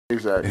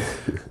Exactly.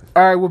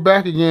 All right, we're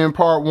back again.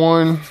 Part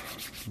one.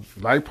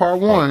 Like part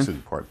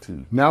one. Part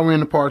two. Now we're in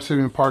the part two,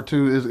 and part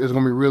two is going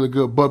to be really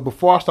good. But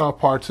before I start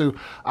part two,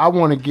 I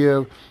want to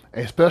give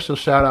a special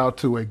shout out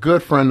to a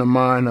good friend of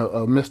mine,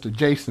 Mr.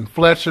 Jason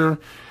Fletcher.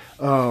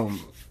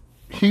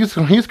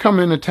 He's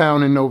coming into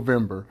town in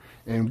November,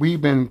 and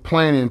we've been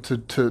planning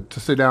to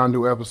sit down and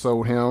do an episode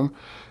with him.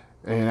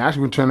 And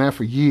actually, we've been trying that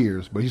for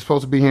years. But he's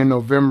supposed to be here in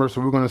November,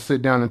 so we're going to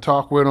sit down and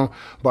talk with him.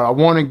 But I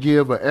want to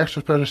give an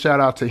extra special shout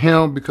out to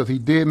him because he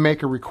did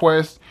make a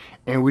request,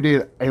 and we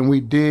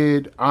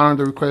did honor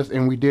the request,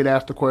 and we did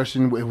ask the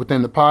question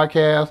within the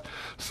podcast.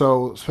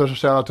 So special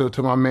shout out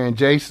to my man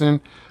Jason.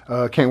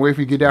 Can't wait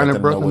for you to get down there,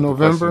 brother, in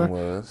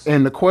November.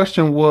 And the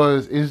question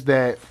is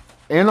that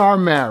in our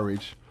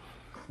marriage,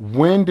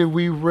 when did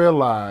we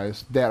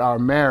realize that our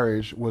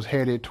marriage was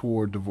headed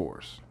toward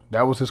divorce?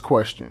 That was his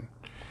question.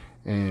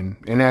 And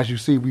as you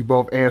see, we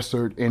both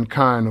answered in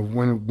kind of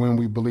when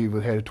we believe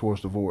we're headed towards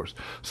divorce.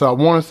 So I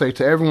want to say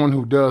to everyone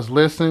who does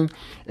listen,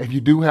 if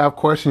you do have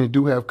questions, you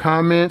do have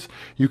comments,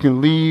 you can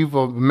leave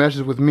a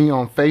message with me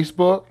on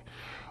Facebook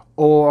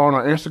or on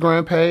our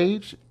Instagram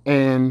page,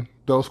 and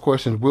those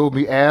questions will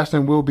be asked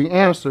and will be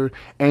answered,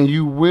 and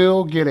you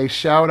will get a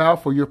shout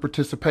out for your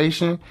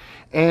participation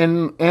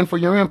and for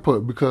your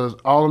input, because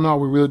all in all,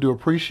 we really do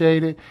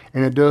appreciate it,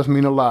 and it does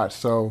mean a lot.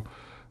 So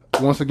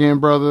once again,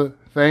 brother,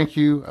 thank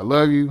you. I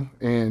love you.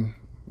 And,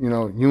 you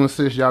and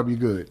sis, y'all be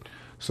good.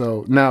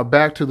 So now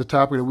back to the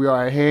topic that we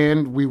are at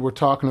hand. We were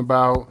talking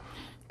about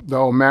the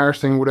whole marriage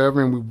thing,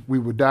 whatever, and we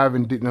were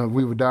diving deep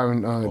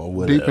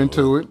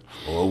into it.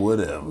 Or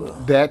whatever.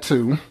 That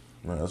too.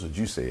 No, that's what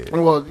you said.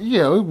 Well,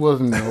 yeah, it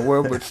wasn't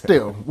nowhere, but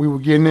still, we were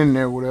getting in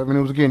there, whatever, and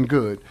it was getting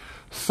good.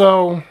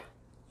 So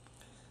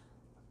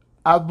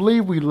I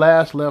believe we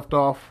last left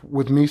off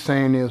with me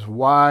saying this: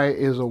 why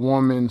is a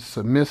woman's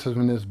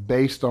submissiveness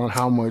based on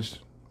how much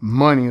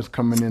money is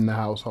coming in the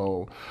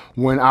household,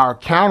 when our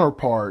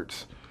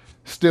counterparts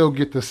still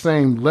get the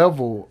same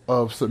level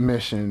of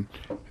submission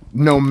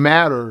no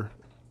matter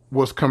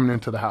what's coming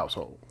into the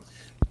household?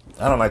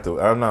 I don't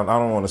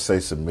want to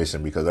say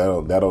submission because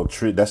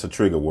that's a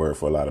trigger word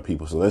for a lot of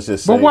people. So let's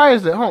just say. But why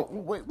is it?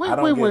 Wait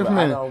a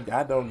minute.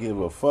 I don't give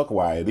a fuck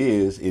why it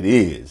is. It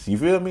is. You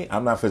feel me?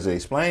 I'm not going to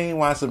explain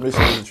why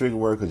submission is a trigger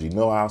word, because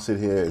I'll sit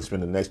here and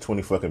spend the next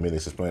 20 fucking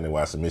minutes explaining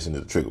why submission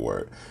is a trigger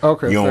word.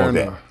 Okay, you don't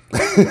want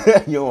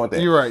that. You don't want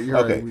that. You're right.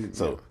 Okay,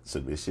 so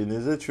submission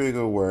is a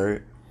trigger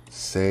word.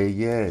 Say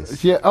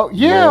yes. Yeah. Oh,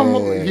 yeah.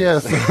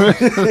 Yes.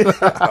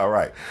 All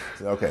right.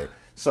 Okay.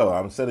 So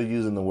instead of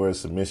using the word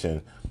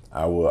submission,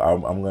 I'm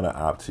going to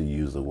opt to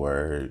use the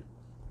word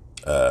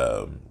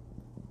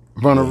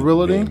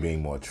vulnerability,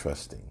 being more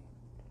trusting.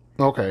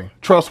 Okay,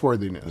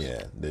 trustworthiness.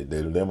 Yeah,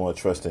 they're more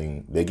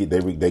trusting. They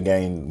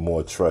gain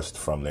more trust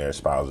from their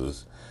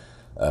spouses,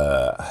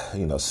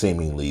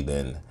 seemingly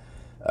than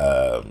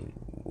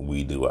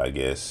we do, I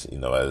guess.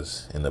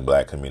 As in the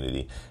black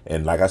community,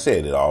 and like I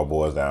said, it all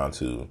boils down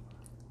to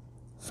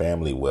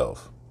family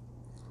wealth,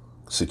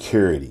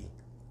 security.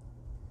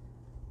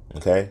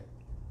 Okay,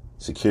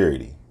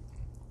 security.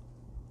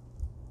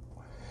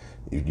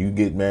 If you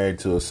get married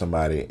to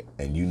somebody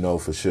and you know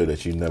for sure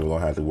that you're never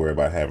gonna have to worry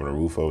about having a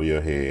roof over your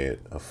head,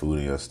 or food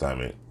in your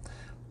stomach,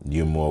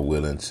 you're more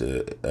willing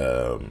to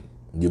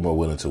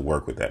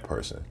work with that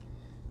person.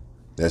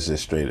 That's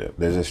just straight up.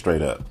 That's just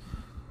straight up.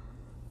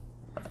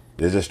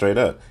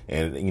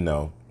 And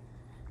and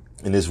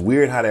it's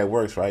weird how that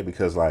works, right?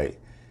 Because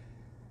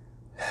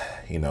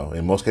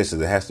in most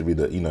cases it has to be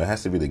the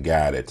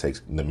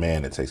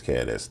man that takes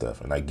care of that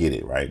stuff. And I get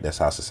it, right? That's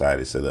how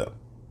society is set up.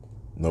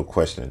 No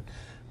question.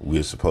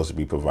 We're supposed to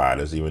be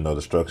providers, even though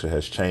the structure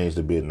has changed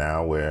a bit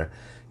now where,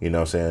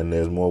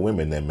 there's more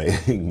women that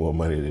make more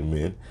money than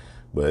men.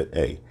 But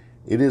hey,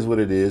 it is what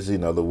it is.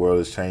 The world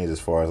has changed as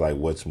far as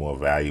what's more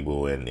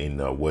valuable and,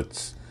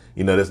 what's,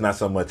 there's not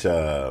so much,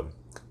 I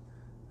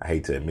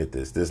hate to admit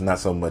this, there's not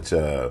so much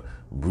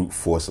brute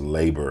force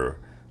labor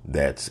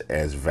that's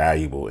as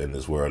valuable in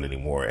this world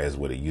anymore as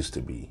what it used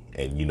to be.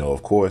 And,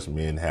 of course,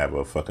 men have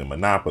a fucking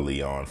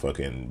monopoly on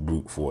fucking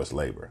brute force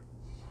labor.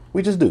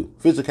 We just do.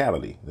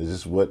 Physicality.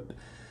 It's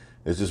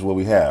just what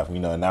we have.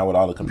 Now with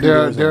all the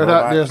computers and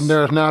robots.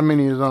 There's not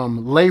many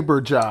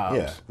labor jobs.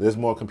 Yeah. There's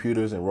more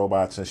computers and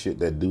robots and shit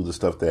that do the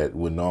stuff that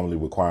would normally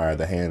require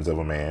the hands of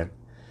a man.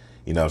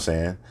 You know what I'm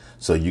saying?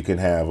 So you can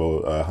have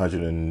a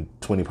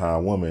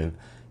 120-pound woman,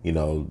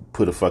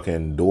 put a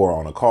fucking door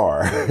on a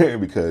car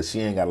because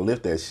she ain't got to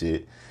lift that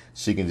shit.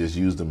 She can just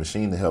use the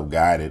machine to help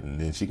guide it, and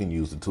then she can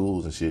use the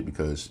tools and shit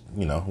because,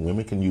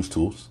 women can use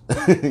tools.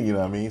 You know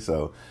what I mean?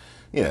 So,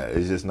 yeah,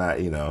 it's just not,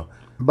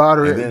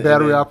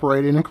 battery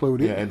operated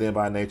included. Yeah, and then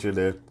by nature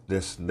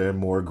they're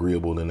more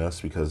agreeable than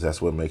us because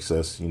that's what makes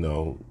us,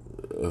 men,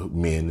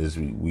 is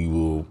we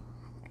will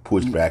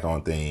push back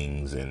on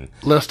things and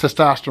less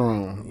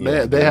testosterone.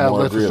 Yeah, they have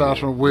less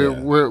testosterone.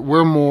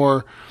 We're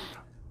more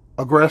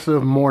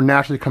aggressive, more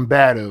naturally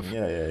combative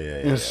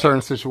in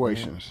certain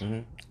situations.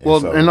 Mm-hmm.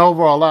 Well, in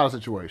overall a lot of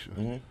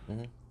situations.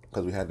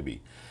 Because we had to be.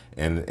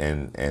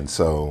 And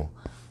so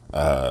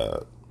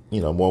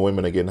more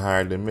women are getting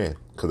hired than men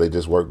because they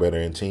just work better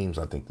in teams,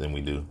 I think, than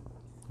we do.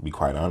 To be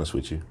quite honest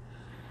with you.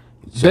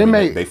 So,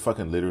 they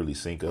fucking literally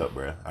sync up,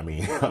 bro. I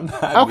mean, I'm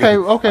not I'm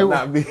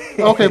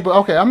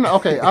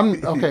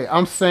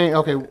saying,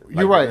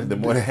 you're right. The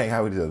more they hang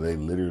out with each other, they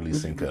literally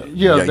sync up.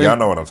 Yeah, y'all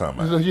know what I'm talking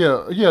about.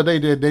 Yeah, they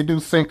did. They do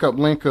sync up,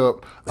 link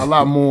up a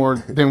lot more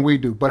than we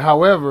do. But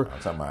however, I'm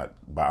talking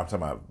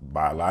about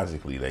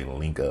biologically, they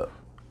link up.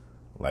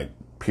 Like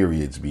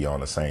periods be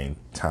on the same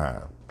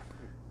time.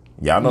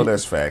 Y'all know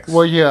that's facts.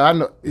 Well, yeah, I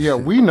know. Yeah,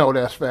 we know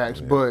that's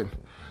facts, but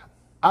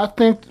I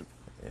think.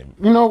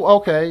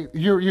 Okay,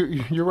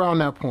 you're on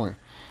that point.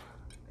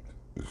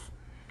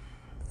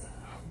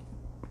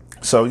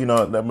 So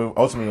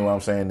ultimately, what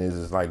I'm saying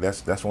is like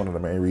that's one of the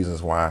main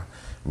reasons why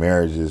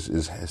marriage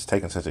has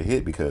taken such a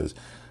hit, because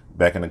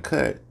back in the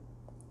cut,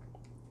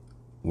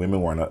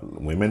 women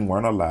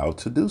weren't allowed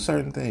to do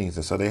certain things,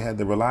 and so they had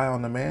to rely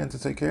on the man to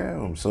take care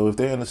of them. So if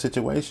they're in a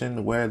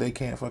situation where they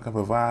can't fucking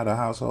provide a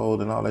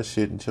household and all that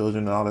shit and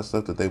children and all that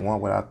stuff that they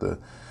want without the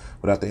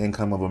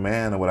income of a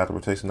man or without the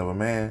protection of a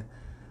man.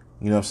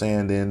 You know what I'm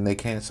saying? Then they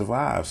can't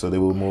survive. So they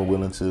were more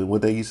willing to,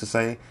 what they used to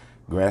say,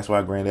 that's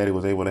why granddaddy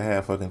was able to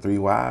have fucking 3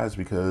 wives,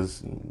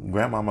 because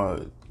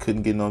grandmama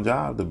couldn't get no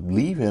job to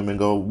leave him and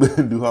go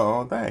do her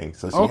own thing.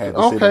 So she had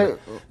to sit in.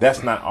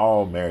 That's not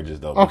all marriages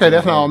though. Okay,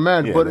 that's not all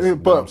marriages, but I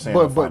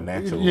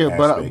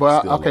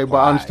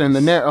understand the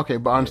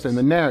narrative. I understand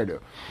the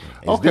narrative.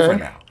 It's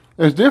different now.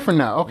 It's different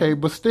now. Okay,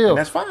 but still. And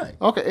that's fine.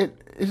 Okay,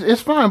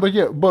 it's fine, but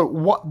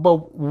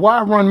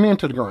why run men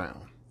to the ground?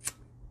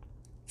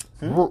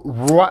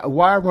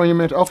 Why run your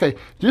mentor? Okay,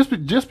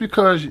 just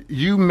because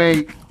you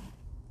make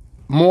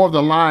more of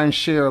the lion's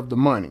share of the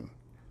money,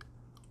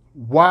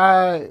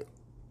 why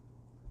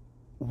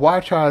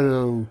try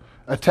to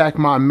attack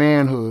my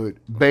manhood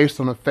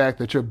based on the fact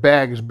that your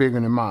bag is bigger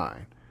than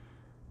mine?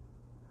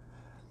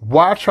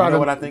 Why try to?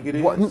 What I think it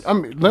is. I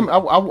mean,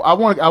 I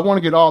want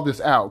to get all this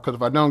out, because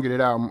if I don't get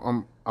it out,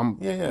 I'm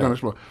gonna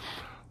explode.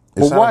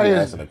 It's why is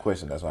asking a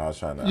question? That's why I was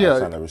trying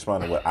to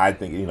respond to what I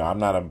think. I'm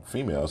not a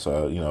female,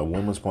 so a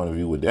woman's point of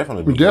view would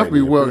definitely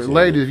be well.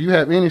 Ladies, if you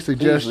have any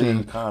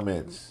suggestions,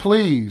 comments,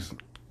 please.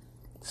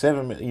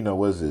 7 minutes.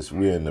 What is this?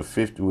 We're in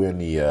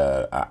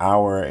the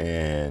hour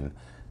and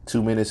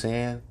 2 minutes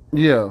in.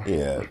 Yeah.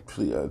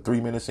 3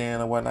 minutes in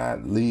or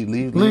whatnot.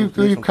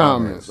 Leave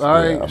comments. All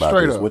right, about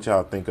straight this, up. what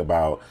y'all think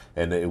about,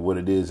 and what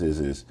it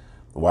is.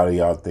 Why do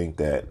y'all think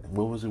that?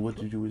 What was it? What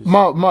did you? This is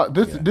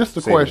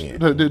the question.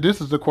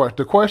 This is the question.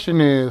 The question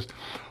is,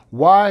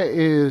 why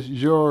is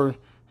your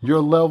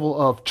level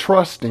of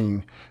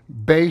trusting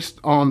based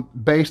on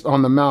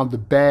the amount of the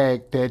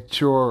bag that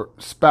your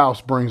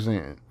spouse brings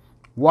in?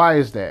 Why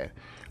is that?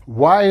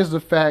 Why is the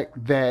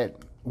fact that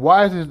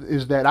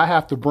is that I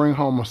have to bring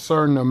home a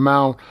certain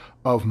amount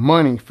of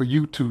money for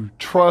you to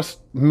trust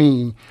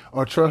me,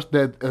 or trust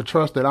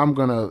that I'm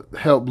gonna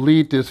help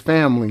lead this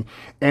family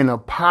in a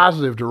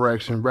positive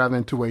direction rather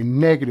than to a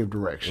negative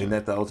direction? Isn't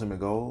that the ultimate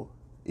goal?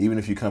 Even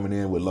if you're coming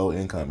in with low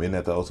income, isn't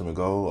that the ultimate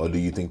goal? Or do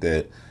you think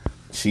that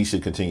she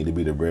should continue to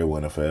be the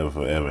breadwinner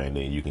forever, and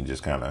then you can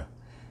just kind of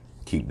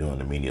keep doing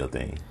the menial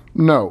thing?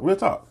 No. Real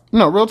talk.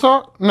 No, real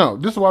talk. No,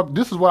 this is why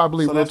I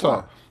believe real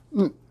talk.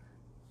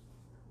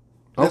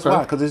 That's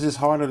why, because it's just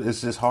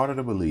harder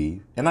to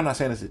believe. And I'm not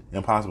saying it's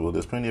impossible.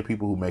 There's plenty of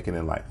people who make it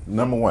in life.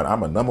 Number one,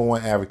 I'm a number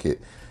one advocate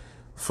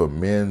for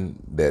men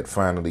that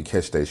finally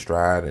catch their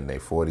stride in their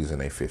 40s and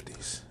their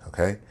 50s.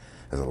 Okay,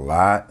 there's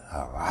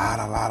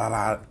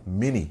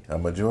a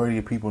majority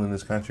of people in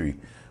this country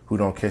who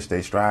don't catch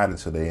their stride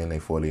until they're in their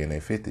 40s and their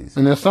 50s.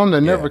 And there's some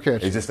that never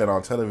catch it. It's just that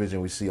on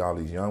television we see all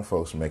these young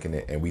folks making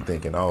it, and we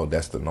thinking, oh,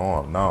 that's the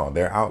norm. No,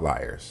 they're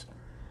outliers.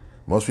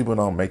 Most people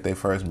don't make their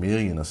first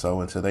million or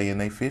so until they in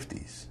their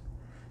 50s.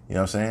 You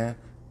know what I'm saying?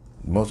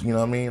 Most, you know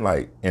what I mean?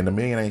 Like, and the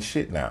million ain't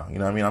shit now. You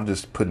know what I mean? I'm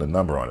just putting a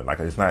number on it. Like,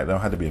 it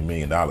don't have to be $1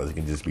 million. It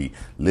can just be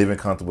living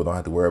comfortable, don't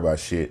have to worry about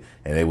shit,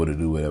 and able to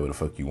do whatever the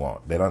fuck you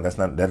want. That don't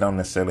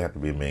necessarily have to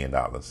be $1 million. You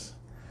know what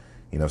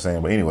I'm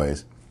saying? But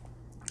anyways,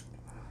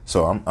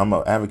 so I'm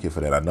an advocate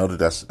for that. I know that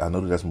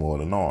that's more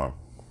the norm.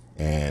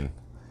 And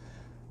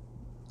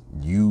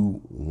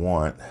you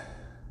want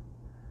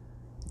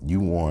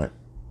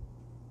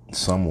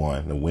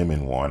someone, the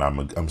women want.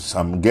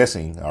 I'm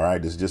guessing. All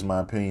right, this is just my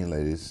opinion,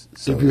 ladies.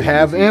 So if you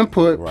have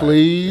input, right,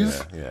 please.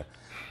 Yeah.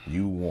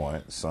 You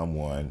want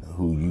someone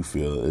who you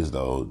feel as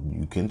though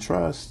you can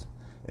trust,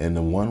 and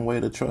the one way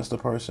to trust a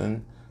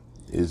person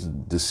is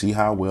to see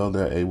how well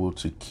they're able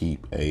to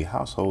keep a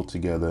household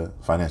together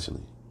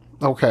financially.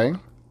 Okay,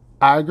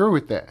 I agree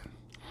with that.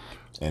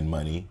 And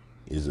money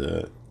is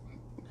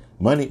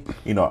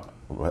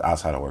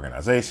outside of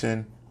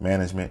organization,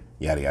 management,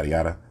 yada yada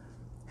yada.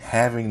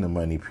 Having the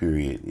money,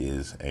 period,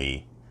 is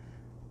an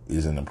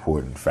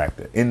important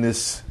factor in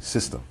this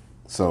system.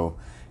 So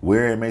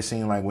where it may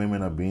seem like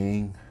women are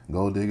being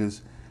gold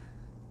diggers,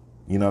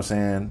 you know what I'm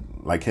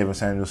saying? Like Kevin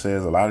Samuel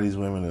says, a lot of these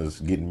women is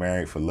getting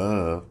married for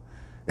love,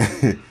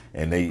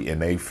 and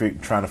they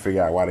trying to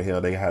figure out why the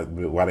hell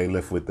why they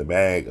left with the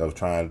bag of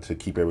trying to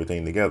keep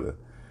everything together.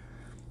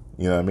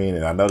 You know what I mean?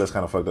 And I know that's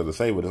kind of fucked up to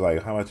say, but it's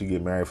like, how about you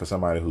get married for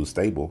somebody who's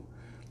stable?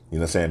 You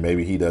know what I'm saying?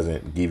 Maybe he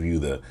doesn't give you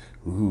the,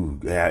 ooh,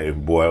 yeah,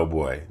 boy, oh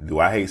boy. Do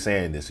I hate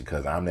saying this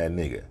because I'm that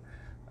nigga.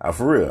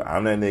 For real,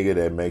 I'm that nigga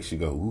that makes you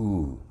go,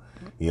 ooh.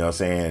 You know what I'm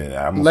saying?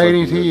 I'm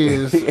Ladies, he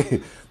is.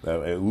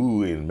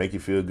 Ooh, and make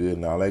you feel good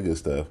and all that good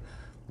stuff.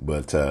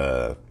 But,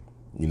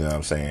 you know what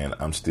I'm saying?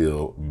 I'm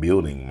still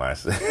building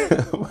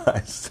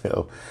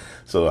myself.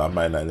 So I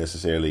might not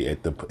necessarily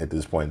at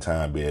this point in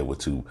time be able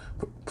to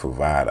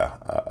provide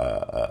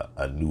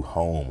a new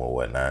home or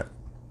whatnot.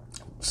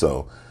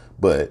 So,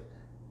 but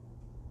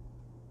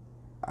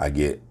I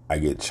get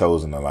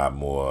chosen a lot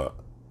more.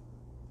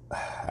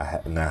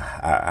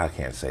 I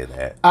can't say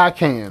that. I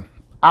can.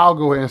 I'll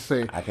go ahead and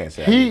say I can't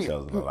say I get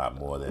chosen a lot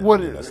more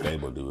than a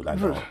stable dude. I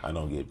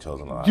don't get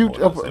chosen a lot more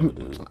than a stable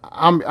dude.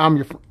 I'm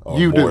your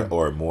you do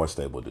or a more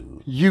stable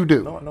dude. You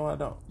do. No, I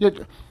don't.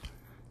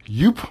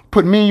 You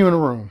put me and you in a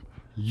room.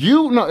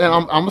 You know, and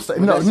I'm gonna say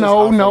no,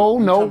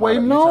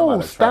 wait, no,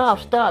 stop.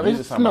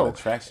 It's no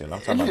attraction.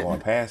 I'm talking about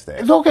going past that.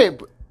 It's okay,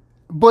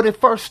 but it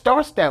first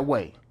starts that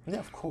way. Yeah,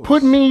 of course.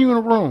 Put me and you in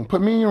a room.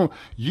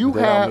 You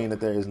that have. Don't mean that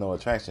there is no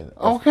attraction.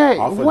 Okay,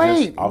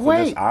 wait.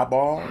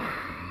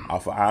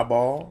 Off of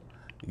eyeball,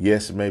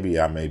 yes, maybe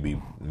I may be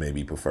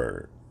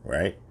preferred,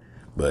 right?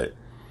 But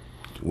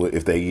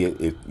if they get,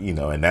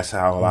 and that's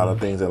how a lot of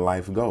things in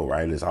life go,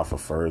 right? It's off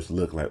of first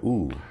look, like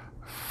ooh.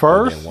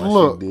 First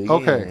look,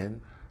 okay.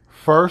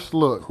 First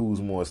look. Who's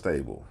more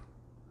stable?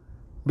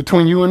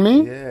 Between you and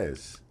me?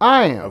 Yes.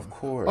 I am. Of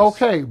course.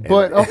 Okay,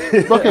 but but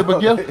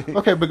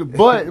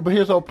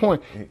here's the whole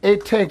point.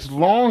 It takes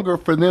longer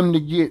for them to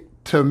get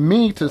to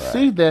me to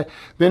see that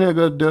than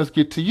it does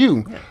get to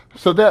you. Yeah.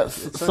 So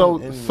that's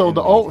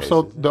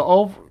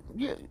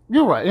yeah,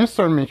 you're right in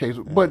certain many cases.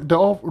 Yeah. But the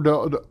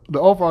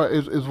overall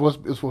is what's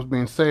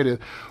being said is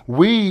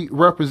we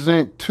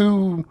represent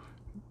two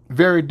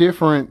very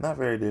different. Not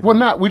very different.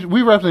 Well,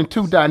 we represent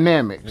two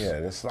dynamics. Yeah,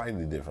 they're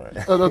slightly different.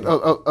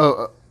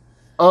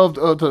 Of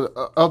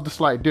the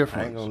slight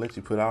difference. I ain't gonna let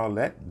you put all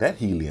that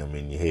helium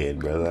in your head,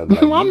 brother.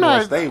 Like, I'm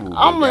not stable.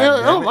 I'm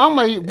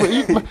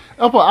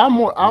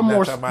more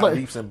talking about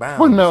leaps and bounds.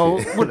 Well, no,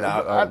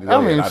 I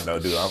know,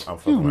 dude. I'm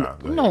fucking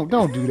around. No,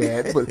 don't do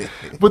that.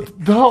 But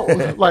the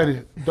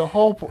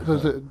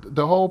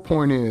whole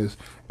point is,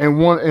 and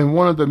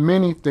one of the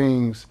many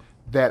things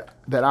that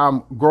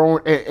I'm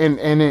growing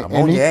and I'm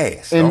on your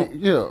ass.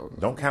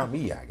 Don't count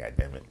me out,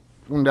 goddammit.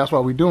 That's why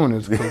we're doing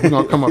this, because we're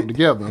going to come up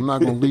together. I'm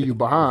not going to leave you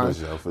behind.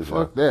 For sure.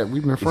 Fuck that.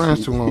 We've been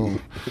friends too long.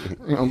 I'm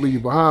going to leave you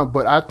behind.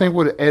 But I think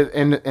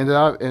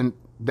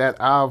that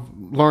I've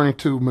learning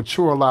to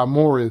mature a lot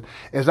more is,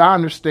 as I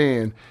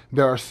understand,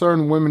 there are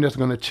certain women that's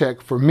going to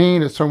check for me,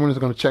 and there's certain women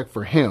that's going to check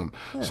for him.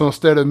 Yeah. So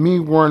instead of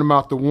me worrying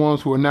about the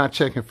ones who are not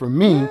checking for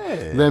me,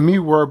 let me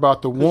worry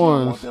about the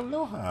ones. You want them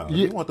know-how.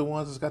 You want the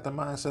ones that's got the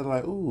mindset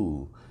like,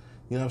 ooh,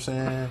 you know what I'm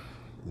saying?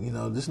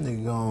 This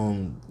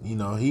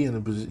nigga he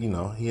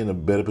in a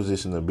better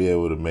position to be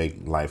able to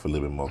make life a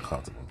little bit more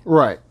comfortable.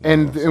 Right.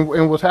 And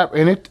what's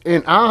happening,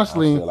 and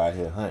honestly, I'm still out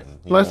here hunting.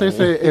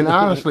 And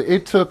honestly,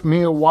 it took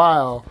me a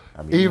while.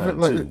 Even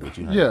like too, but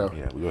yeah,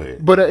 go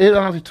ahead. But it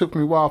honestly took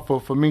me a while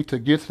for me to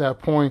get to that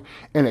point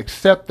and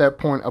accept that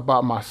point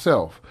about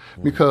myself,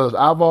 because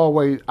I've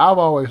always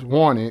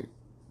wanted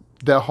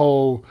that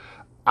whole.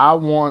 I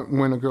want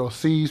when a girl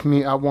sees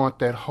me, I want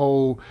that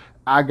whole.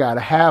 I gotta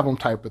have them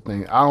type of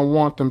thing. I don't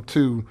want them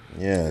to,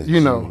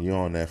 you're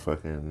on that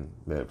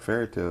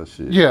fairy tale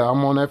shit. Yeah,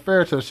 I'm on that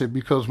fairy tale shit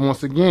because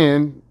once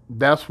again,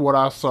 that's what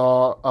I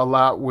saw a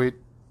lot with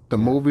the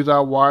movies I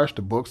watched,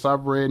 the books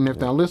I've read, and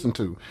everything I listened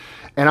to.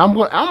 And I'm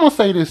gonna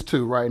say this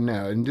too right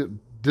now. And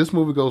this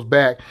movie goes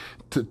back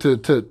to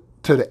the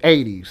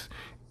 80s.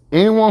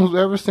 Anyone who's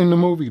ever seen the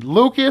movie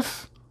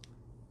Lucas?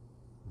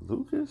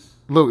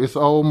 Look, it's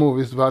an old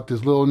movie. It's about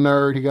this little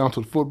nerd. He got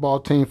onto the football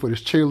team for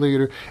this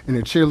cheerleader, and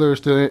the cheerleader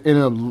still ended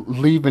up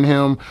leaving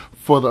him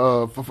for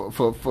the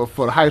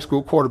high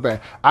school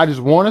quarterback. I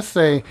just want to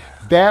say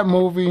that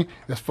movie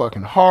is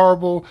fucking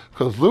horrible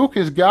because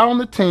Lucas got on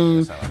the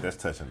team. That's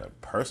touching a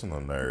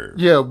personal nerve.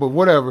 Yeah, but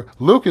whatever.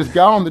 Lucas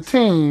got on the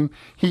team.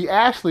 He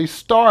actually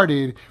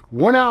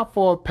went out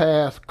for a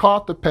pass,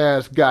 caught the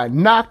pass, got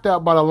knocked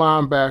out by the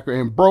linebacker,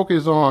 and broke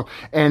his arm.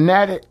 And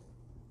that.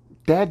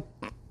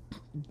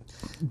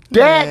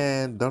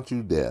 Man, don't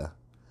you dare.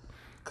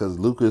 Because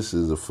Lucas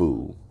is a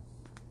fool.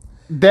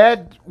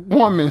 That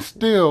woman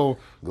still...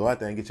 Go out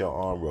there and get your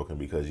arm broken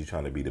because you're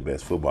trying to be the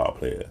best football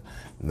player.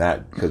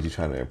 Not because you're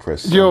trying to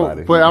impress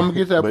somebody. But I'm going to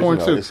get to that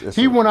point too.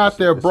 He went out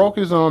there, broke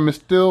his arm, and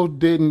still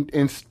didn't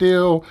get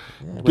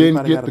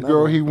the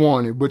girl he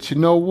wanted. But you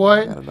know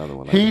what?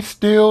 He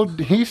still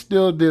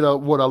did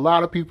what a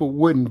lot of people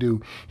wouldn't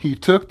do. He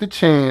took the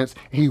chance.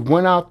 He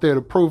went out there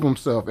to prove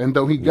himself. And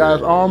though he got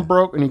his arm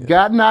broke and he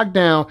got knocked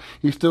down,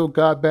 he still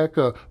got back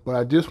up. But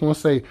I just want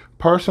to say,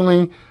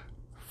 personally,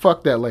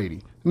 fuck that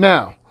lady.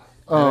 Now,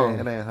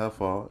 it ain't her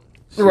fault.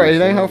 Right,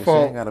 it ain't her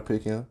fault. She ain't got to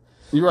pick him.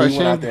 You're right. He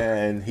went out there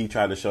and he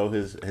tried to show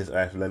his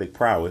athletic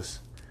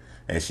prowess,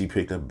 and she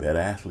picked a better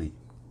athlete.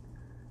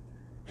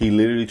 He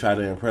literally tried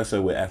to impress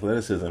her with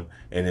athleticism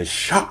and is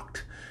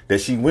shocked that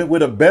she went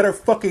with a better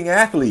fucking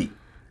athlete.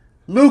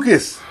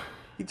 Lucas,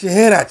 get your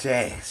head out your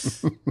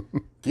ass.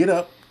 Get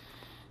up.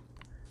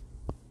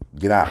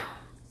 Get out.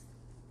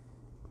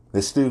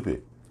 It's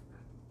stupid.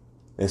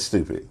 It's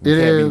stupid. You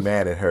can't be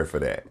mad at her for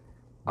that.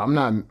 I'm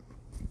not.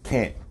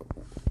 Can't.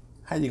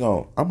 How you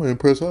going? I'm gonna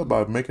impress her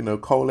by making a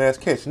cold ass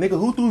catch, nigga.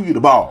 Who threw you the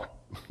ball?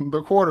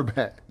 The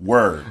quarterback.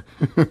 Word.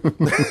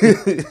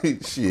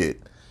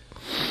 Shit.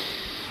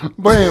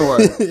 But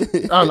anyway,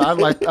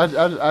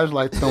 I just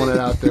like throwing it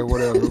out there,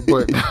 whatever.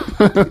 But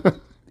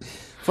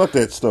fuck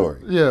that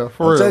story. Yeah,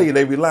 for I'm real. telling you,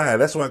 they be lying.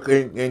 That's why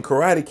in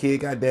Karate Kid,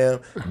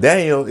 goddamn,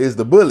 Daniel is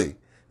the bully.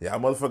 Y'all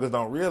motherfuckers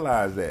don't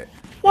realize that.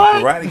 What?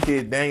 In Karate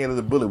Kid, Daniel is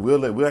the bully.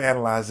 We'll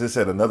analyze this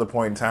at another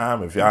point in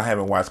time. If y'all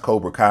haven't watched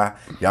Cobra Kai,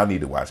 y'all need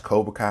to watch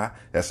Cobra Kai.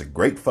 That's a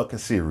great fucking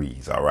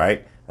series, all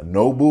right?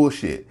 No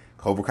bullshit.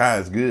 Cobra Kai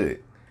is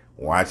good.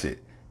 Watch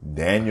it.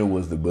 Daniel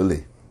was the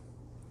bully.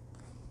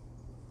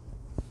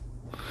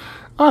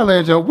 All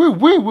right, Joe. We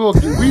will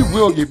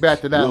get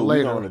back to that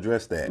later. We're gonna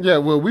address that. Yeah,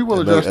 well, we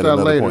will address that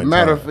later.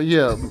 Matter of fact,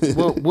 yeah,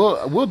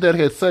 we'll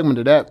dedicate a segment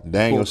to that.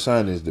 Daniel's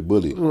son is the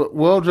bully.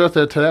 We'll address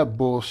that to that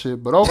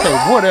bullshit. But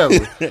okay,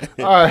 whatever.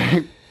 All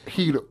right,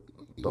 the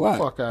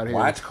fuck out of here.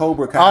 Watch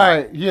Cobra Kai. All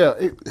right, yeah.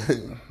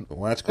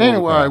 Watch Cobra Kai.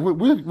 Anyway, all right,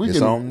 we it's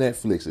can, on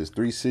Netflix. It's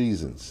 3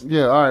 seasons.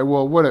 Yeah. All right.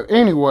 Well, whatever.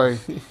 Anyway.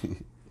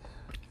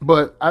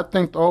 But I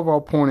think the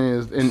overall point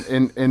is,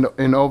 in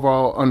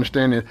overall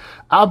understanding,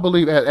 I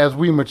believe as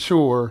we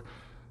mature,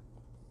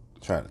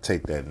 trying to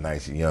take that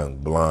nice young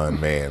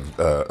blonde man,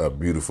 a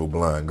beautiful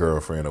blonde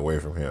girlfriend away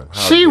from him.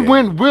 She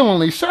went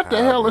willingly. Shut the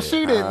hell up.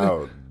 She didn't.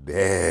 How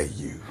dare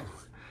you?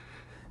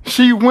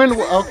 She went.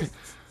 Okay.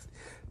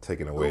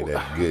 Taking away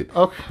that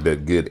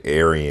good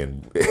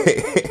Aryan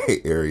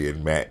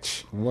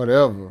match.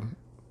 Whatever.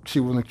 She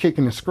wasn't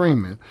kicking and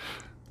screaming.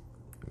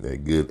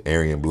 That good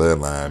Aryan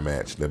bloodline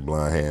match, that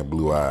blonde hair and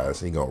blue eyes.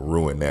 He gonna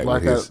ruin that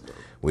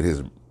with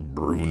his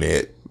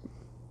brunette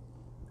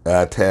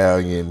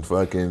Italian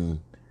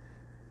fucking.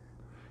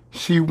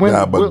 She went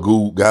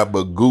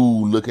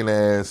gabagoo looking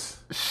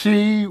ass.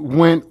 She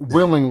went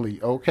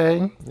willingly.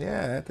 Okay. Yeah,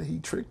 after he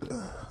tricked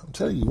her. I'm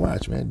telling you,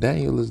 watch, man.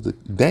 Daniel is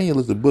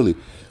the bully.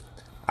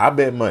 I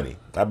bet money.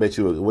 I bet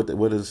you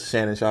what does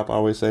Shannon Sharp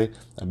always say?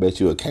 I bet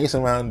you a case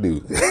of Mountain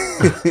Dew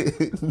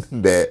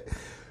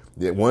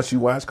that once you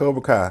watch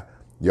Cobra Kai,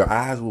 your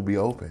eyes will be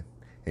open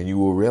and you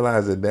will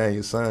realize that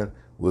Daniel's son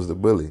was the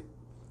bully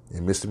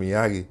and Mr.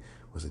 Miyagi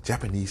was a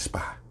Japanese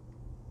spy.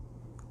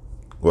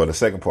 Well, the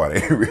second part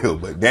ain't real,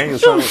 but Daniel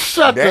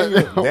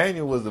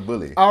was the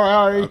bully. All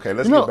right. Okay,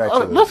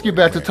 let's get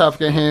back to the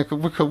topic at hand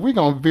because we're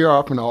gonna veer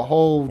off in a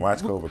whole.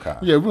 Watch Cobra Kai.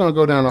 Yeah, we're gonna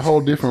go down a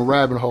whole different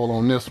rabbit hole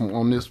on this one.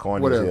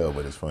 Corny as hell,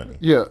 but it's funny.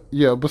 Yeah,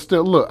 but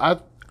still, look, I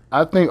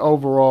think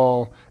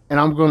overall, and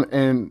I'm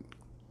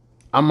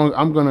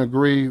gonna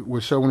agree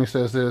with Show when he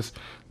says this,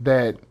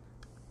 that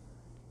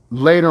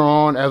later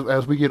on,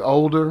 as we get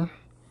older,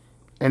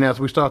 and as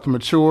we start to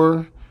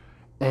mature,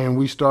 and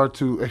we start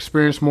to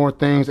experience more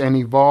things and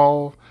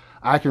evolve,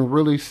 I can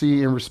really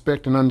see and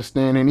respect and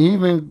understand. And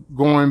even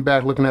going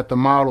back, looking at the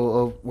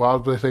model of, well, I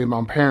was going to say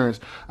my parents,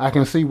 I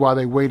can see why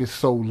they waited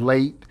so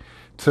late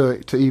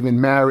to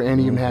even marry and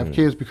even have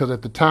kids, because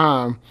at the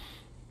time,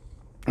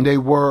 they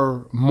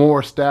were more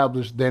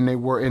established than they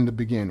were in the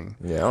beginning.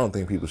 Yeah, I don't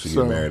think people should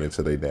get married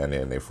until they down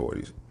there in their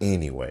 40s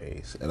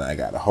anyways. And I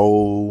got a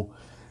whole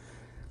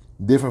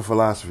different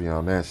philosophy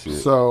on that shit.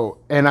 So,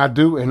 and I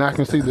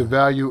can see the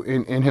value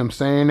in him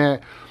saying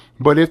that.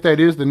 But if that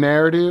is the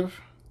narrative,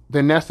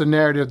 then that's the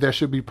narrative that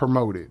should be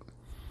promoted.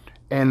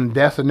 And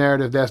that's a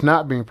narrative that's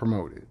not being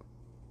promoted.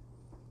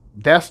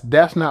 That's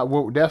what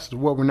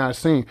we're not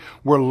seeing.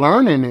 We're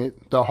learning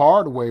it the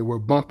hard way. We're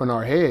bumping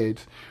our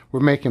heads.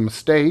 We're making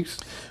mistakes.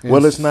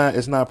 Well, it's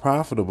not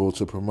profitable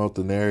to promote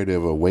the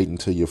narrative of waiting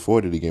until you're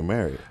 40 to get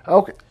married.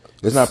 Okay.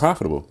 It's not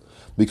profitable.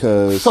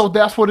 Because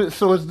that's what it.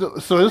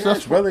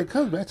 That's brother. It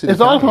comes back to it's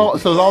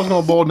always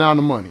going to boil down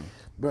to money,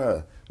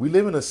 bruh. We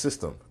live in a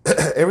system.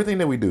 Everything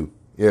that we do,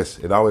 yes,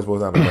 it always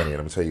boils down to money, and I'm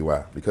gonna tell you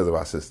why. Because of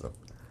our system.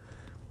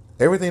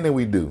 Everything that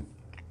we do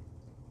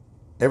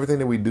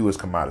is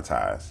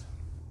commoditized.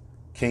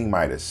 King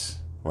Midas,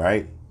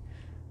 right?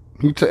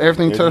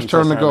 Everything touched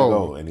turned to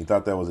gold, and he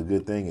thought that was a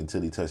good thing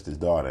until he touched his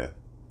daughter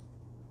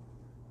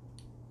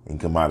and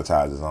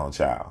commoditized his own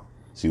child.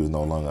 She was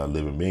no longer a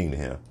living being to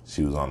him.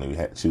 She was only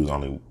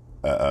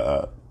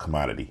a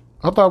commodity.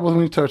 I thought it was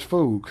when he touched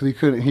food because he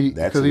couldn't.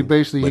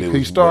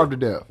 He starved to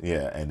death.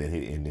 Yeah, and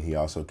then he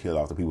also killed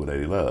off the people that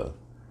he loved.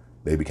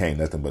 They became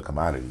nothing but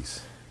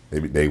commodities.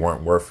 They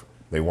weren't worth.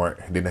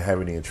 Didn't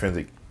have any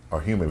intrinsic or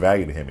human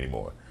value to him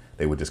anymore.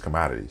 They were just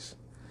commodities.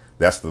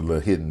 That's the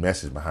little hidden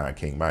message behind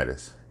King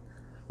Midas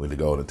with the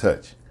golden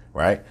touch,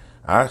 right?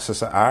 Our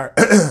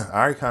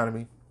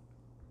economy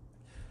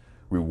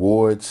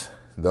rewards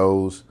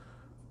those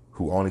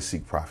who only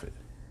seek profit.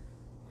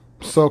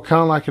 So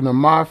kind of like in the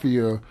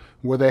mafia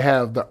where they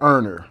have the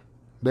earner.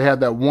 They have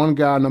that one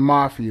guy in the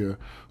mafia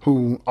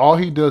who all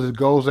he does is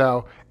goes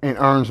out and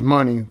earns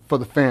money for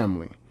the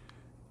family.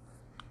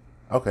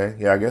 Okay,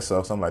 yeah, I guess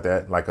so, something like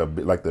that. Like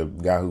the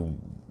guy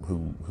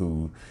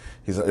who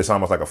it's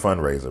almost like a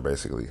fundraiser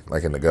basically,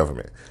 like in the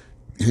government.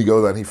 He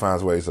goes out and he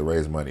finds ways to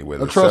raise money,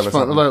 whether A it's trust selling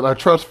fund, something. like a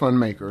trust fund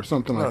maker or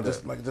something No, like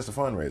that. just a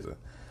fundraiser.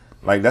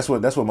 Like that's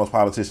what most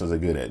politicians are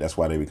good at. That's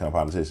why they become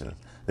politicians.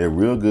 They're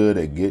real good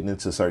at getting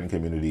into certain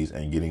communities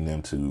and getting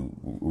them to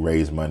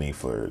raise money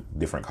for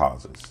different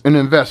causes. An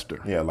investor.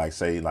 Yeah, like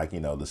say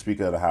the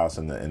Speaker of the House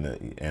and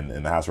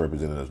the House of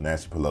Representatives,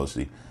 Nancy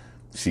Pelosi.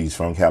 She's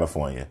from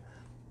California.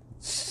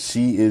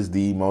 She is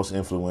the most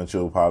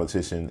influential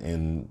politician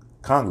in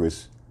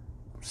Congress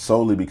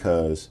solely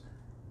because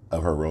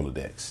of her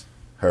Rolodex.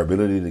 Her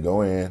ability to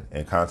go in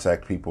and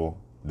contact people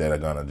that are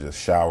going to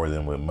just shower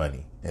them with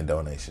money and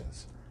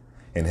donations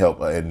and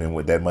help. And then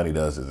what that money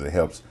does is it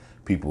helps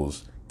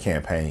people's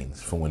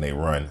campaigns for when they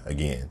run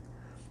again.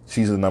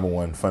 She's the number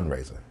one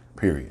fundraiser,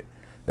 period.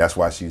 That's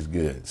why she's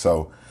good.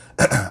 So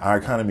our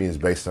economy is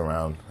based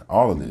around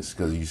all of this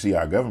because you see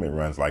our government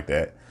runs like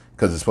that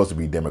because it's supposed to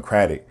be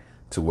democratic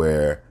to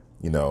where,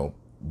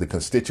 the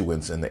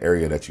constituents in the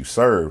area that you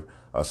serve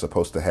are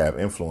supposed to have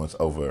influence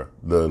over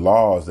the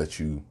laws that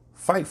you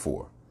fight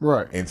for.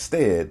 Right.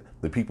 Instead,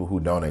 the people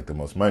who donate the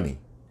most money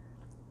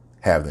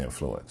have the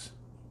influence.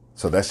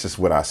 So that's just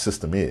what our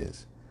system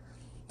is.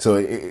 So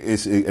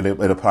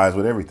it applies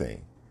with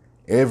everything.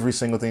 Every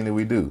single thing that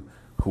we do.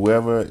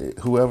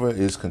 Whoever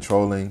is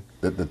controlling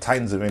the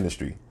titans of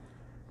industry,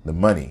 the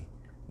money,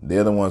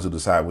 they're the ones who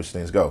decide which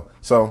things go.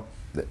 So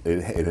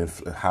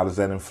how does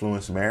that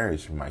influence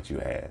marriage, might you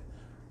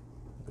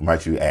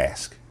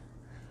ask?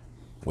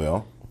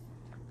 Well,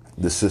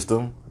 the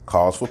system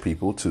calls for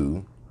people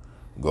to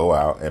go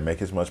out and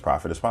make as much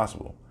profit as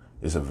possible.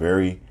 It's a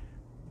very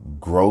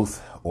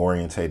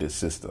growth-orientated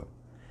system.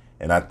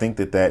 And I think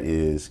that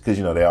is because,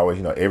 they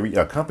always,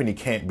 a company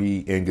can't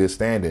be in good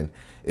standing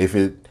if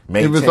it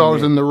makes if it's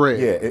always in the red.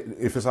 Yeah,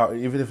 if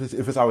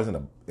it's always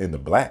in the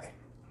black.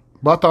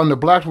 But I thought in the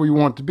black's where you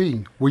want it to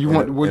be.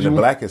 The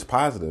black is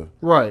positive,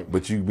 right?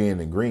 But you be in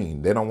the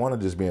green. They don't want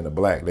to just be in the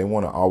black. They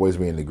want to always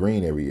be in the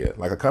green every year.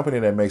 Like a company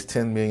that makes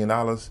 $10 million,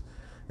 and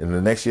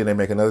the next year they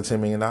make another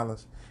 $10 million,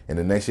 and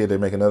the next year they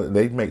make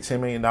 $10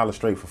 million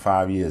straight for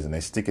 5 years, and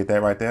they stick at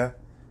that right there.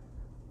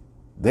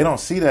 They don't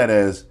see that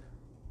as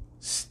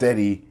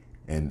steady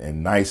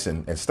and nice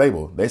and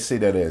stable. They see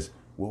that as,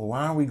 well,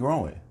 why aren't we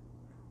growing?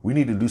 We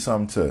need to do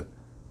something to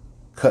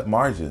cut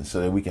margins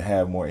so that we can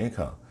have more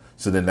income.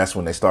 So then that's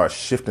when they start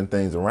shifting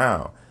things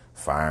around,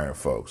 firing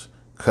folks,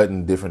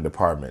 cutting different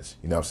departments,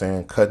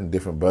 cutting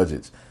different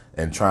budgets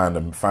and trying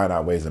to find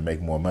out ways to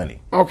make more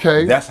money.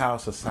 Okay. That's how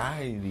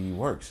society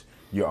works.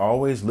 You're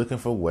always looking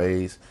for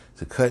ways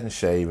to cut and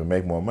shave and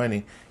make more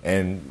money.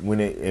 And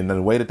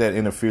the way that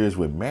interferes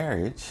with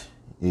marriage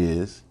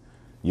is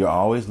you're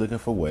always looking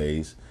for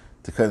ways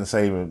to cut and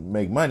save and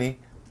make money.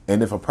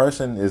 And if a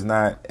person is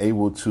not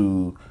able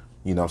to,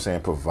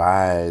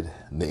 provide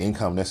the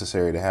income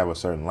necessary to have a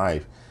certain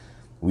life,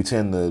 we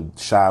tend to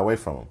shy away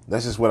from them.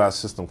 That's just what our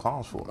system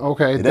calls for.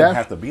 Okay. It doesn't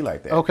have to be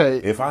like that. Okay.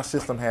 If our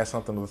system has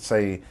something to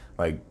say,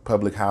 like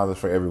public houses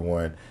for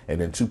everyone,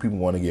 and then two people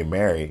want to get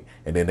married,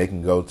 and then they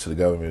can go to the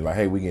government like,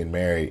 hey, we getting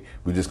married,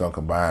 we're just going to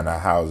combine our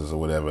houses or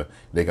whatever.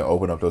 They can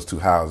open up those two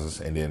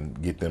houses and then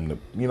get them to,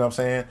 you know what I'm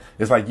saying?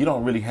 It's like you're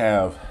not going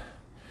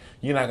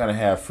to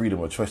have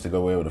freedom of choice to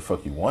go wherever the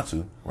fuck you want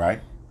to, right?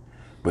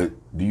 But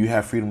do you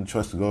have freedom of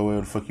choice to go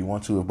wherever the fuck you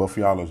want to if both of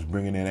y'all is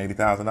bringing in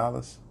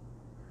 $80,000?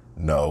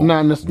 No.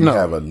 You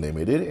have a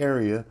limited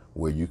area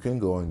where you can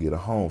go and get a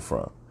home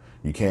from.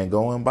 You can't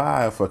go and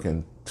buy a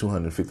fucking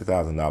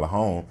 $250,000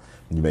 home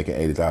and you're making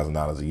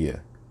 $80,000 a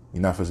year.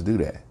 You're not supposed to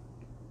do that.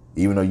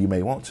 Even though you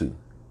may want to.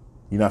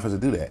 You're not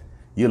supposed to do that.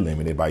 You're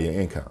limited by your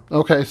income.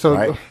 Okay, so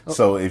right?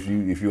 So if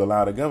you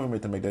allow the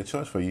government to make that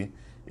choice for you,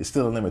 it's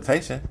still a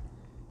limitation.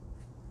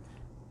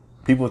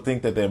 People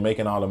think that they're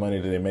making all the money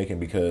that they're making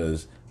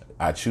because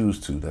I choose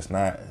to. That's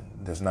not.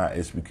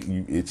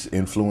 It's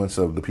influence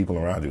of the people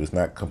around you. It's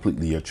not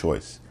completely your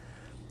choice.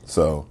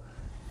 So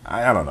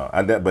I don't know.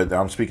 But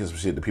I'm speaking some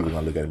shit that people are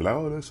gonna look at and be like,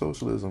 oh, that's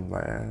socialism.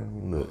 Like,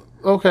 look.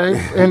 Okay,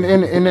 and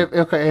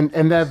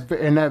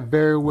that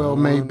very well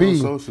may be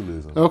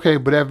socialism. Okay,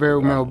 but that very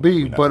well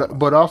be.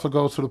 But also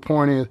goes to the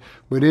point is,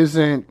 but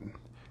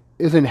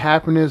isn't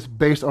happiness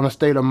based on a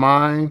state of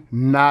mind,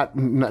 not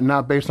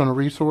based on the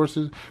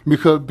resources?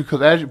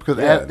 Because as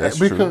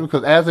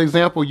the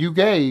example you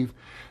gave,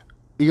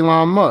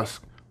 Elon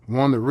Musk,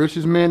 one of the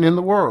richest men in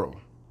the world.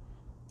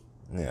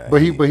 Yeah,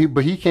 but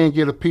he can't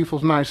get a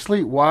peaceful night's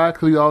sleep. Why?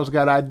 Because he always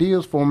got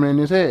ideas forming in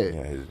his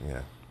head.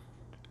 Yeah.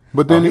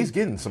 But then he's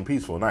getting some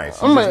peaceful nights.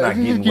 He's just not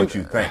getting what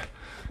you think.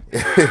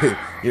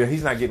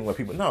 He's not getting what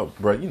people know,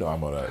 bro. I'm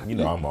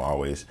gonna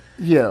always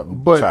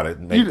try to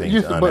make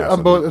things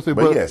unanswerable.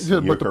 But yes,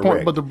 you're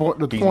correct. The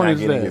point he's not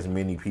getting as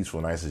many peaceful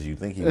nights as you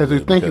think he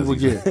would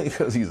get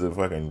because he's a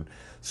fucking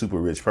super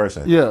rich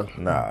person. Yeah,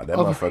 nah, that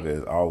motherfucker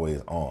is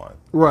always on.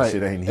 Right,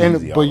 shit ain't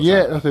easy. But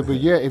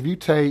if you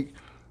take,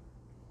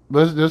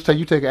 let's say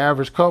you take an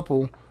average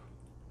couple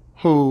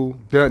who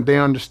they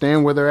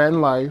understand where they're at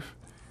in life,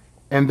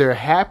 and they're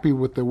happy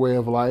with their way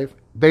of life,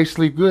 they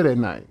sleep good at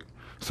night.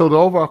 So the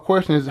overall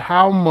question is,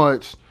 how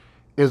much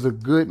is a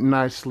good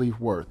night's sleep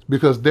worth?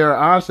 Because there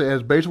are, honestly,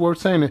 as basically what we're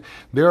saying,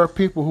 there are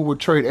people who would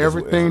trade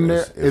everything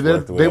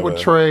they would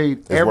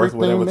trade everything. Worth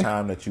whatever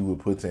time that you would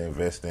put to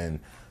invest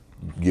in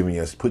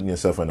putting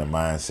yourself in a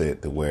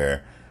mindset to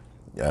where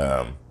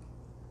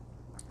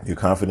you're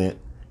confident,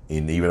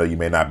 and even though you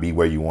may not be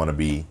where you want to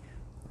be,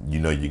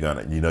 you're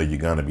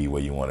gonna be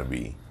where you want to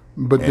be.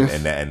 But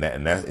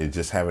that is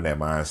just having that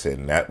mindset,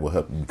 and that will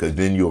help, because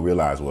then you'll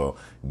realize, well,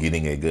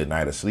 getting a good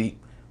night of sleep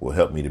will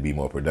help me to be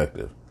more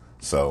productive.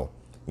 So,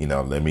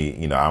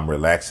 I'm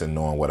relaxing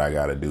knowing what I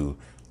got to do.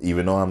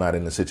 Even though I'm not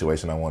in the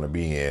situation I want to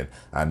be in,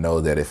 I know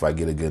that if I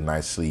get a good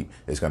night's sleep,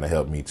 it's going to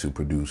help me to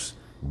produce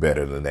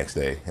better the next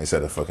day,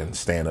 instead of fucking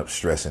staying up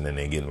stressing and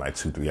then getting like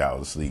 2-3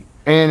 hours of sleep.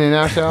 And in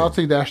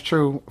actuality, that's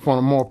true from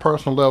a more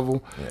personal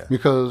level,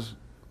 because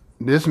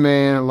this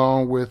man,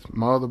 along with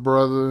my other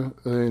brother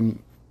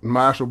and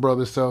my actual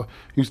brother self,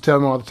 used to tell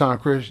me all the time,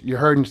 Chris, you're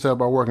hurting yourself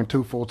by working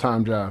 2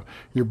 full-time jobs.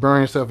 You're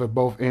burning yourself at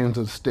both ends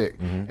of the stick.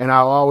 Mm-hmm. And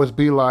I'll always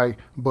be like,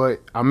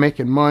 but I'm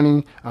making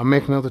money. I'm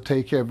making enough to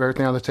take care of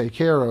everything I have to take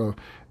care of.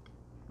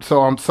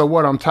 So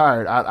what? I'm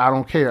tired. I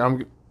don't care.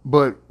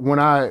 But when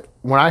I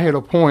hit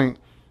a point,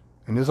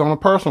 and this is on a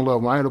personal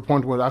level, when I hit a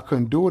point where I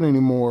couldn't do it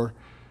anymore,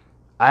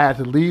 I had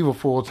to leave a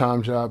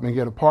full-time job and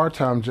get a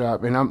part-time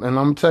job. And I'm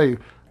gonna tell you,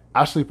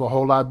 I sleep a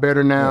whole lot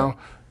better now.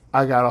 Yeah.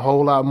 I got a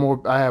whole lot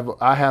more. I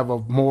have a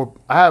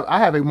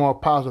more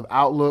positive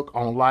outlook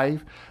on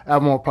life. I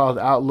have a more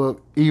positive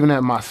outlook even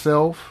at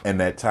myself. And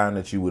that time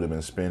that you would have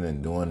been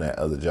spending doing that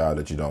other job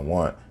that you don't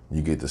want,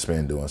 you get to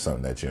spend doing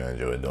something that you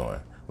enjoy doing,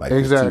 like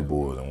exactly. The Two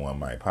Bulls and One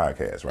Mic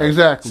podcast, right?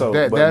 Exactly. So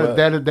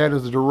that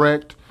is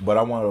direct.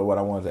 But what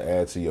I wanted to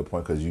add to your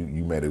point, because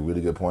you made a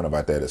really good point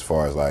about that, as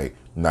far as like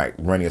not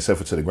running yourself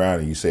into the ground,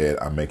 and you said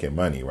I'm making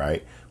money,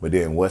 right? But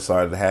then what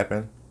started to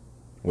happen?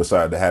 What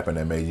started to happen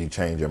that made you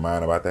change your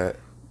mind about that?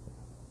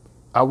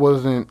 I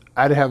didn't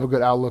have a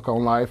good outlook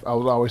on life. I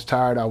was always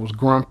tired. I was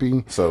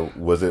grumpy. So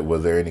was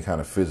there any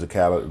kind of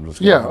physicality?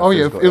 Yeah. Oh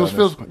yeah. It was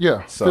physical.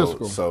 Yeah.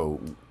 Physical.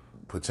 So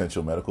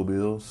potential medical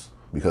bills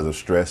because of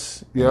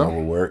stress and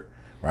overwork,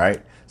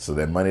 right? So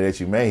that money that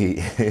you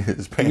made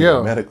is paying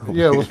your medical bills.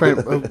 Yeah, it was paying.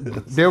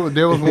 There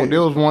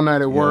was one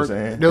night at work.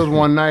 There was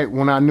one night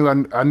when I knew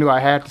I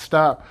had to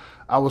stop.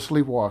 I was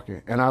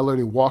sleepwalking, and I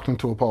literally walked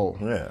into a pole.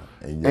 Yeah,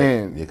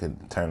 and it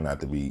could turn out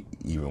to be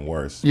even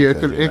worse. Yeah,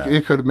 it could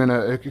have been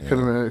a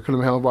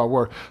hell of a lot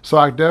worse. So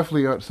I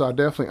definitely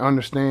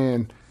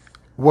understand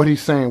what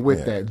he's saying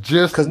with that.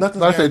 Just because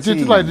nothing's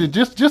guaranteed.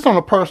 Just on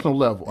a personal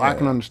level, I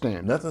can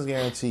understand. Nothing's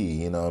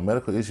guaranteed.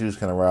 Medical issues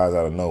can arise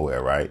out of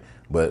nowhere, right?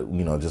 But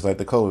just like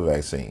the COVID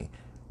vaccine,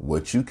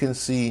 what you can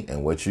see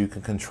and what you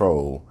can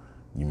control,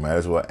 you might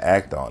as well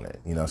act on it.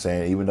 You know what I'm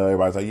saying? Even though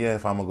everybody's like, yeah,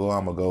 if I'm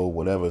going to go,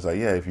 whatever. It's like,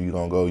 yeah, if you're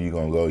going to go, you're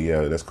going to go.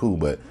 Yeah, that's cool.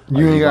 But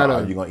are you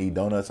going to eat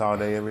donuts all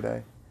day, every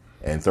day?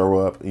 And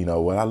throw up?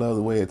 Well, I love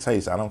the way it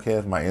tastes. I don't care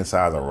if my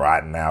insides are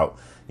rotting out.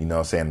 You know what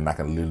I'm saying? And I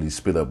can literally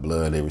spit up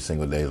blood every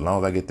single day. As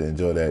long as I get to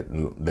enjoy that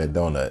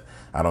donut,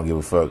 I don't give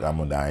a fuck. I'm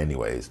going to die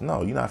anyways.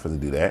 No, you're not supposed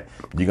to do that.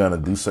 You're going to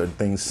do certain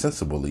things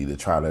sensibly to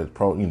try to,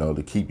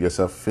 to keep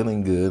yourself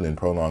feeling good and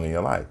prolonging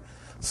your life.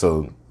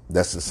 So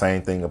that's the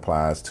same thing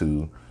applies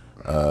to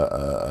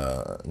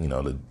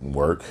the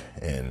work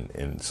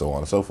and so on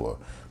and so forth.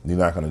 You're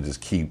not gonna just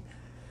keep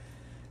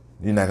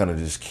doing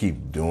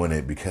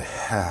it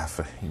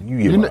because you're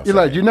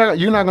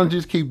not gonna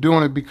just keep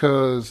doing it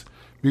because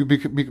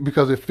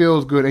it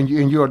feels good and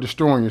you are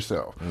destroying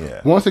yourself.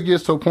 Yeah. Once it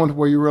gets to a point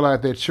where you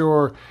realize that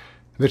your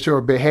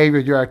behavior,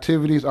 your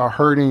activities are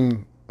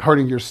hurting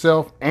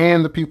yourself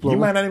and the people. You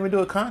might not even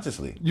do it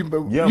consciously. Your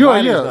body. Your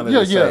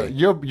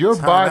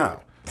body.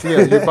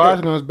 Yeah, your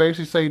body's going to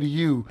basically say to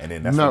you, and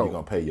then that's when you're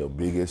going to pay your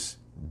biggest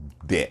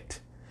debt.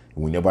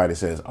 When your body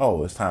says,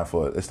 "Oh, it's time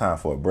for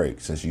a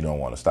break," since you don't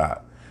want to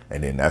stop,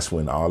 and then that's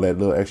when all that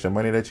little extra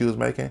money that you was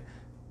making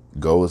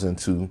goes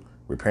into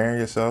repairing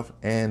yourself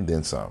and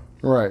then some.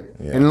 Right,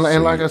 yeah, and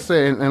like I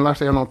said,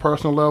 on a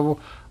personal level,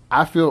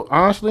 I feel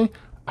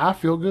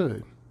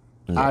good.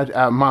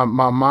 Yeah. My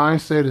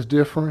mindset is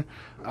different.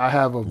 I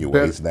have your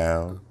weight's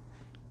down.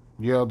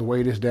 Yeah, the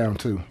weight is down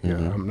too. Yeah,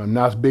 mm-hmm. I'm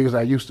not as big as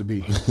I used to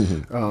be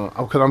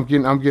because I'm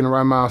getting the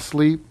right amount of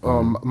sleep.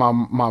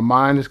 My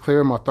mind is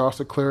clear, my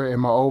thoughts are clear,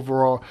 and my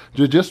overall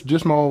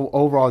my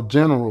overall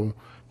general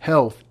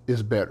health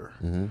is better.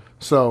 Mm-hmm.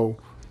 So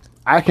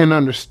I can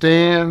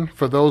understand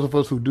for those of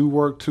us who do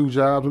work 2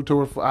 jobs,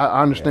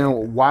 I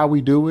understand why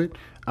we do it.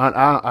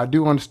 I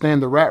do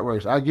understand the rat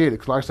race. I get it.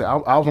 Because like I said,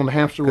 I was on the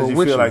hamster wheel with you.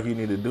 Because you feel like you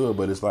need to do it,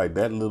 but it's like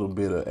that little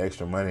bit of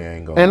extra money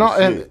ain't going to do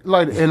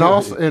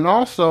shit. And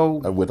also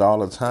with all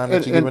the time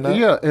that you're giving up?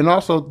 Yeah, and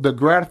also the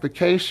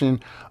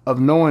gratification of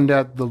knowing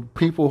that the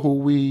people who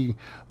we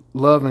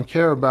love and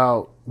care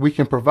about, we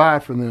can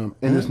provide for them,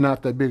 and it's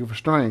not that big of a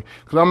strain.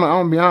 Because I'm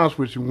going to be honest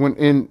with you, when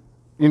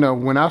I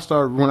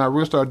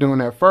really started doing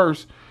that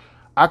first,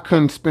 I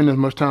couldn't spend as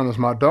much time as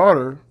my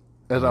daughter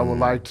as I would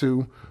like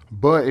to.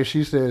 But if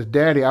she says,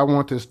 "Daddy, I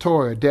want this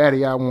toy," or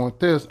 "Daddy, I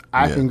want this,"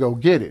 I can go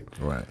get it.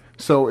 Right.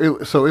 So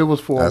it was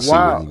for I a see where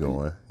while. you're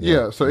going.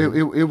 Yeah. So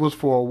it was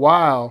for a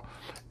while.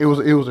 It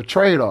was a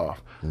trade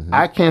off.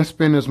 I can't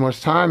spend as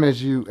much time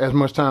with you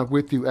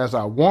as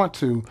I want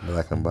to. But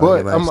I can buy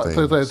you nice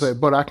things.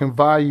 But I can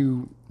buy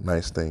you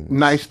Nice things.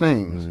 nice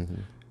things.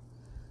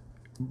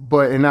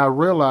 And I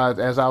realized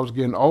as I was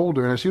getting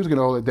older and as she was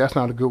getting older, that's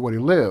not a good way to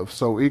live.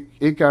 So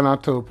it got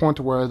out to a point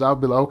to where I'll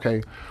be like,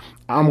 okay,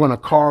 I'm going to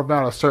carve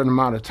out a certain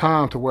amount of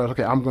time to where,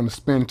 okay, I'm going to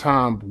spend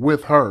time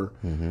with her.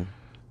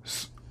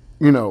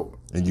 You know.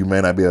 And you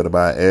may not be able to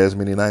buy as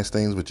many nice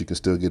things, but you can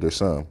still get her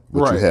some.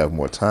 But you have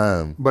more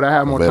time. But I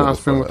have more time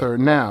to spend with her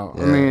now.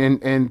 Yeah. I mean,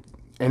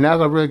 and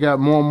as I really got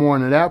more and more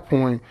into that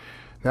point,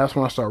 that's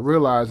when I started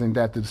realizing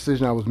that the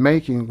decision I was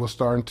making was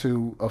starting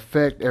to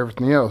affect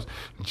everything else,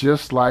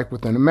 just like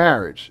within a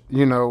marriage,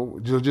 you know,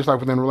 just like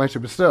within a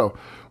relationship itself.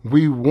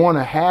 We want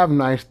to have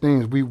nice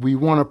things. We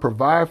want to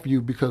provide for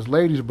you because,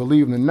 ladies,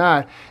 believe it or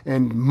not,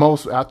 and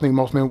I think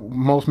most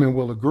men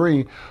will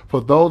agree, for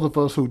those of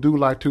us who do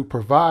like to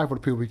provide for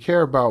the people we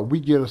care about,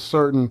 we get a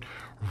certain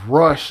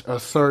rush, a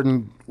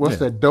certain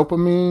that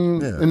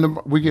dopamine in the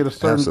we get a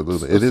certain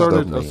absolutely it is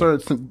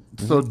dopamine.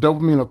 So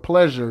dopamine of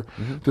pleasure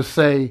to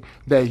say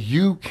that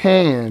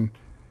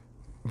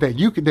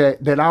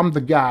that I'm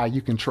the guy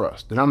you can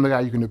trust, that I'm the guy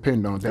you can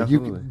depend on,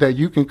 that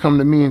you can come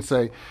to me and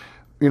say,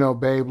 you know,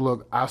 babe,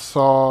 look, I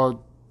saw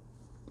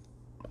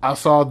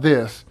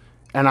this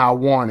and I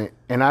want it,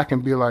 and I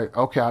can be like,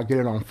 okay, I'll get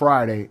it on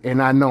Friday, and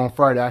I know on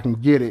Friday I can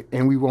get it,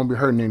 and we won't be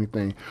hurting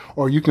anything.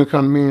 Or you can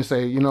come to me and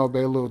say, you know,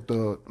 babe,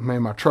 look,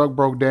 my truck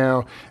broke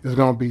down. It's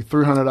gonna be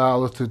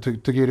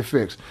 $300 to get it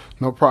fixed.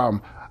 No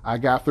problem. I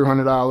got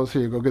 $300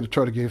 here. Go get the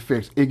truck to get it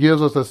fixed. It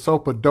gives us a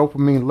super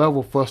dopamine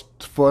level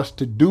for us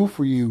to do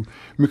for you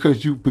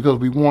because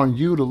we want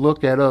you to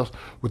look at us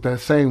with that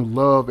same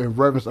love and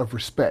reverence of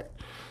respect,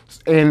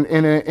 and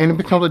it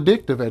becomes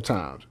addictive at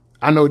times.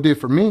 I know it did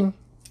for me.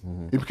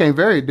 It became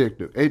very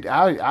addictive.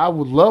 I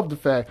would love the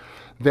fact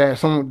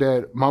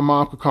that my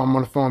mom could call me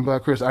on the phone and be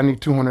like, Chris, I need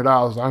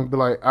 $200. I can be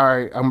like, all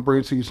right, I'm going to bring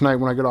it to you tonight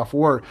when I get off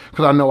work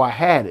because I know I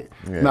had it.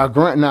 Yeah. Now,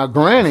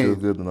 granted. It feels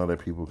good to know that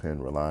people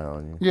can rely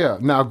on you. Yeah.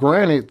 Now,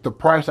 granted, the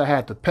price I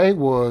had to pay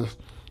was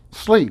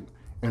sleep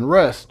and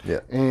rest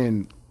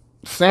and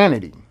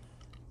sanity.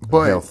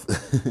 But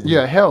health.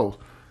 Health.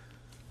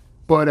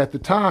 But at the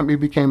time,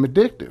 it became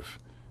addictive.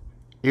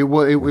 It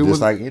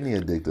was like any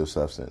addictive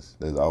substance.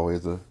 There's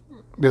always a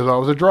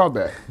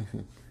drawback.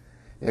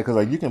 Yeah, because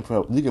like you can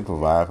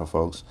provide for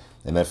folks,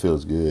 and that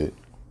feels good.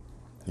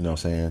 You know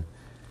what I'm saying?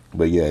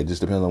 But yeah, it just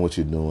depends on what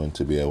you're doing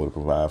to be able to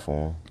provide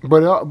for them.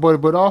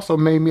 But also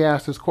made me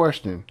ask this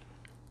question: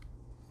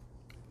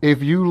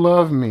 if you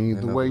love me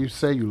the way you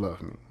say you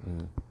love me,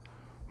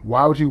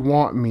 why would you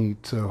want me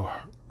to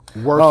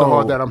work so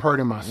hard that I'm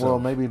hurting myself? Well,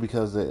 maybe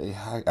because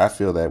I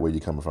feel that where you're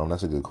coming from.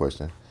 That's a good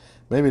question.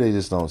 Maybe they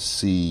just don't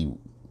see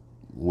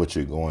what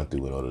you're going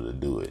through in order to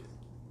do it.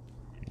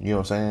 You know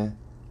what I'm saying?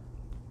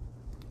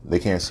 They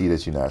can't see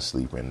that you're not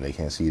sleeping. They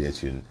can't see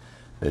that you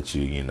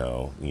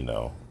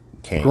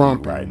can't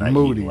grumpy, eat right, not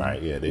moody, eating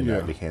right. Yeah,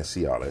 they can't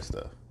see all that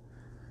stuff.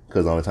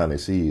 Because the only time they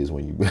see is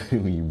when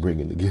you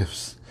bring in the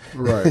gifts.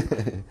 Right.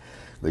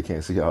 They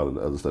can't see all of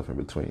the other stuff in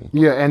between.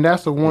 Yeah, and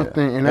that's the one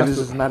thing. And that's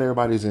just not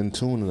everybody's in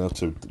tune enough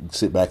to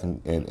sit back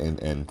and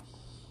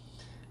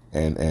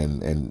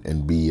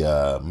be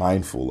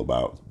mindful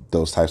about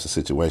those types of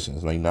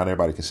situations. Like not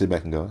everybody can sit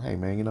back and go, "Hey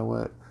man, you know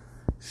what?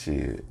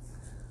 Shit,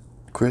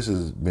 Chris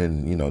has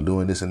been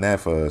doing this and that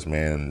for us,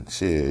 man.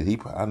 Shit,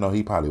 I know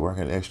he probably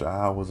working extra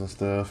hours and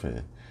stuff,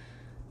 and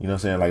you know what I'm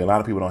saying. Like a lot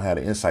of people don't have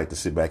the insight to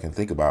sit back and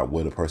think about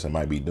what a person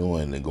might be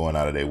doing and going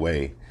out of their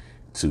way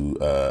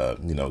to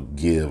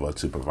give or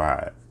to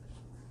provide.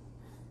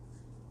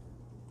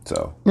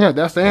 So yeah,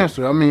 that's the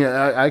answer. I mean,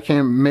 I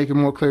can't make it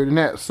more clear than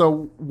that.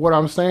 So what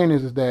I'm saying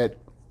is that,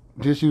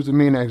 just using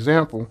me as an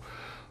example,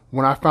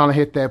 when I finally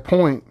hit that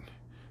point,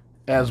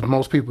 as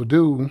most people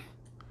do,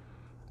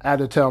 I had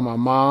to tell my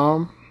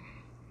mom,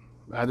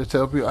 I had to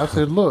tell people, I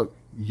said, look,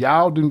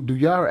 do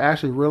y'all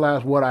actually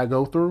realize what I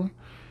go through?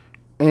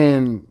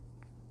 And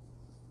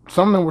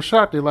some of them were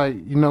shocked. They're like,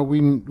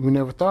 we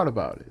never thought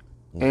about it.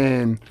 Mm-hmm.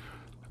 And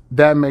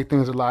that made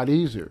things a lot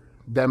easier.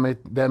 That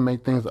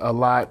made things a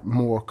lot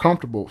more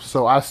comfortable.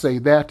 So I say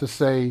that to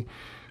say,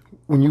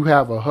 when you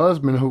have a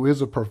husband who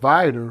is a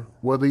provider,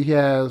 whether he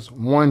has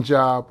one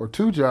job or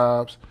two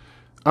jobs,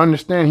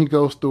 understand he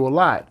goes through a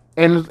lot.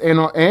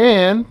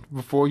 And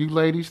before you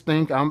ladies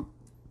think I'm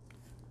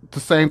the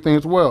same thing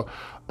as well,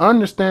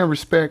 understand,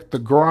 respect the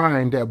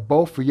grind that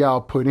both of y'all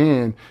put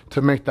in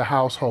to make the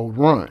household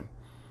run.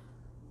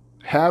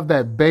 Have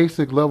that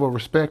basic level of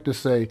respect to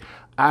say,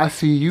 I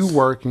see you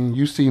working,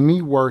 you see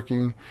me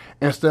working,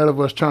 instead of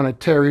us trying to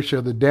tear each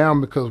other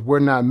down because we're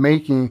not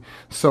making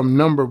some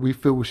number we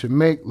feel we should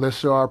make. Let's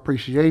show our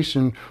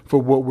appreciation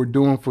for what we're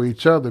doing for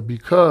each other,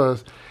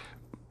 because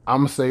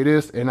I'm going to say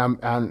this, and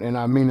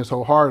I mean this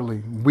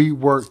wholeheartedly, we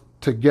work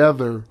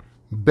together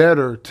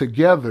better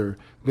together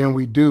than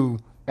we do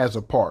as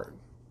a part.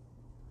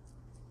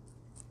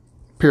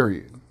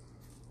 Period.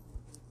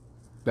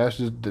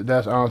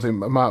 That's honestly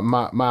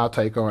my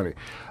take on it.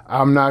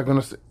 I'm not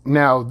gonna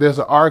now. There's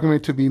an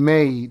argument to be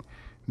made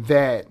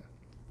that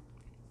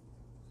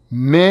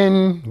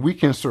men, we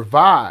can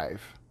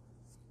survive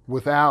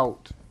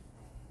without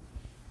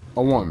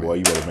a woman. Boy,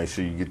 you better make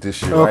sure you get this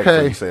shit right.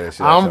 Okay, You say that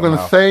shit I'm out your gonna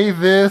mouth. say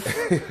this,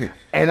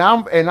 and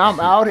I'm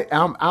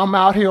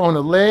out here on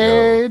a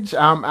ledge.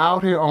 I'm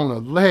out here on a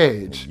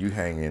ledge. You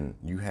hanging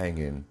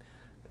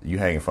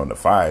from the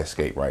fire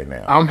escape right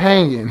now. I'm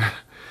hanging,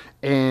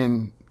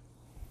 and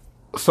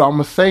so I'm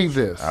gonna say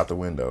this. Out the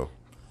window.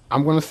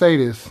 I'm gonna say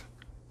this.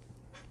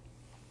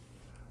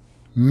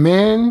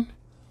 Men,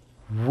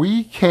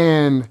 we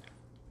can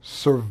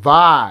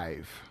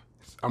survive.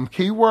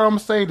 Keyword, I'm gonna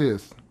say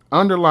this.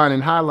 Underline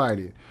and highlight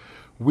it.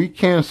 We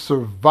can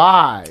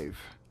survive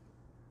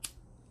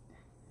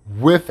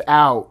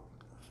without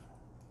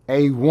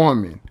a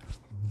woman,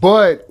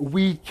 but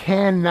we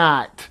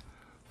cannot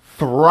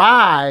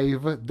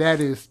thrive.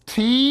 That is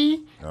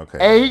T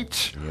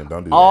H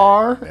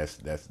R. That's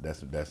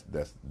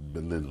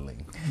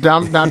belittling.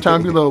 I'm not trying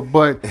to be little,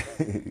 but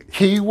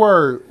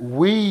keyword,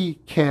 we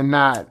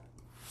cannot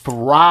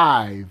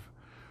thrive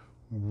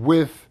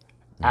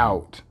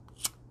without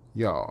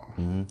y'all.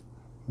 Mm-hmm.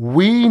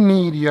 We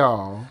need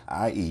y'all.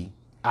 I.e.,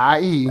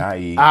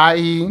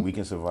 I.e. we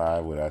can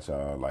survive without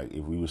y'all. Like,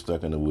 if we were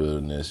stuck in the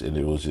wilderness and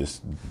it was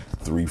just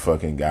 3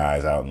 fucking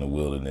guys out in the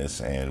wilderness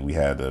and we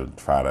had to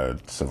try to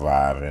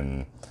survive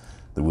in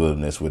the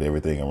wilderness with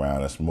everything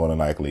around us, more than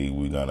likely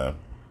we're gonna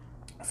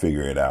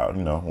figure it out.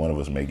 You know, one of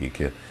us may get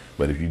killed.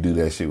 But if you do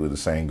that shit with the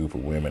same group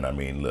of women, I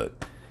mean,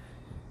 look,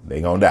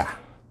 they gonna die.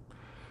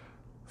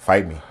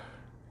 Fight me.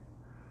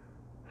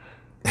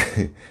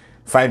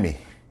 Fight me.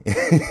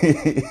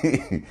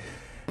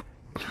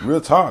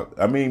 Real talk.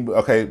 I mean,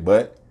 okay,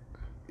 but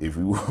if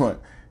we want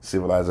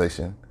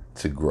civilization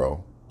to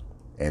grow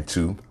and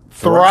to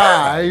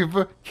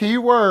thrive,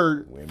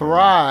 keyword, women,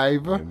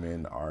 thrive.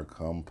 Women are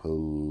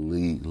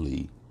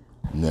completely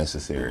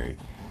necessary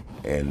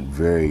and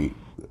very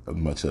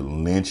much a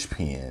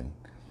linchpin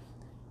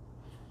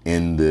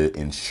in the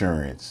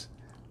insurance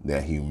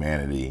that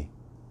humanity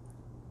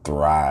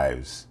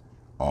thrives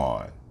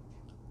on,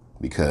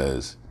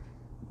 because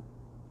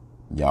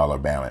y'all are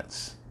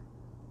balanced.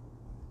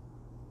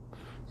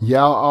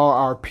 Y'all are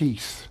our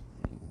peace.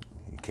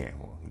 Can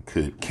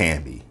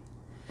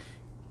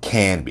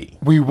be.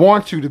 We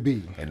want you to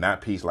be. And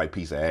not peace like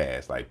piece of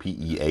ass, like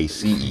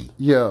PEACE.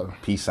 Yeah.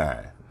 Peace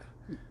sign.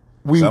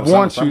 We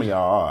want some you. of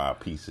y'all are our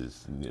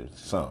pieces,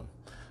 some.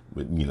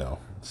 But, you know,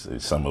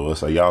 some of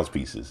us are y'all's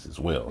pieces as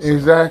well. So.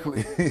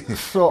 Exactly.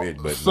 So,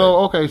 but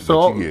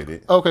you get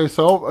it. Okay,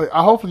 so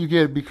hopefully you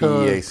get it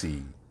because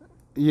PEAC.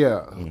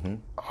 Yeah. Mm-hmm.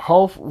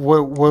 What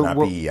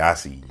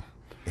PEAC.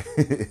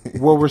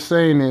 what we're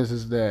saying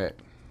is that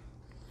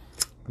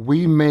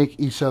we make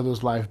each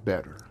other's life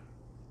better,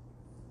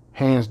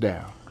 hands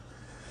down.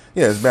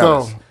 Yeah, it's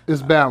balanced. So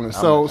it's balanced.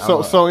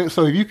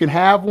 So if you can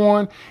have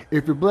one,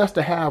 if you're blessed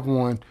to have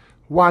one,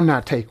 why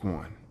not take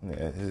one?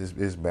 Yeah,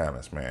 it's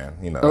balanced, man.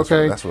 You know,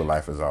 Okay. That's what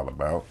life is all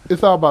about.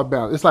 It's all about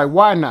balance. It's like,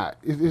 why not?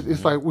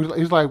 It's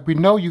like we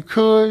know you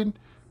could,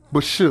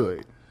 but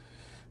should.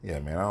 Yeah,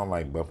 man. I don't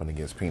like bumping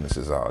against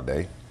penises all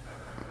day.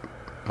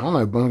 I don't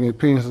like bumping against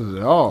penises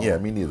at all. Yeah,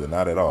 me neither.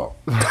 Not at all.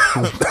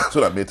 That's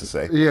what I meant to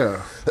say.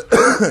 Yeah.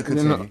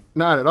 Continue.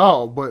 Not at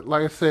all. But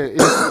like I said,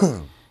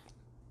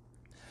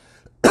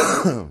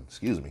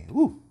 Excuse me.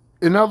 Woo.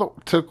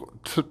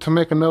 To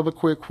make another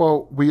quick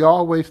quote, we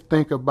always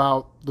think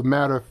about the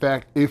matter of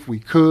fact if we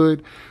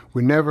could.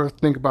 We never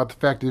think about the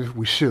fact if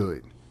we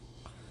should.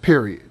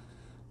 Period.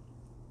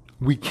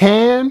 We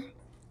can,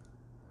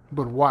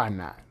 but why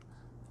not?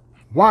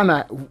 Why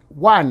not?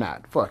 Why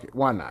not? Fuck it.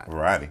 Why not?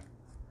 Variety.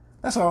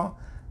 That's all.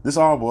 This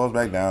all boils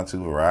back down to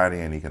variety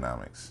and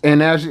economics.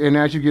 And as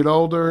you get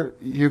older,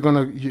 as you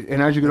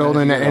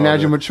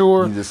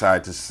mature, you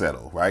decide to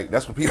settle. Right.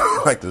 That's what people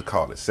like to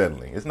call it,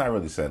 settling. It's not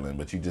really settling,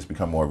 but you just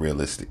become more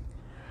realistic.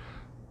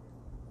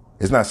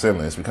 It's not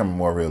settling. It's becoming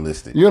more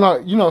realistic. if you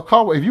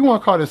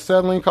want to call it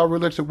settling, call it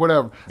realistic,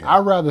 whatever. Yeah.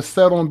 I'd rather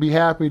settle and be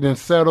happy than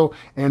settle.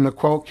 And to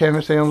quote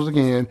Kevin Samuels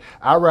again,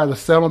 I'd rather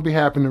settle and be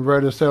happy than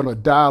rather settle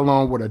and die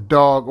alone with a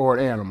dog or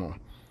an animal.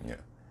 Yeah.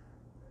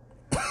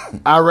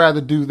 I'd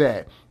rather do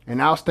that. And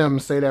I'll stand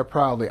and say that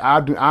proudly.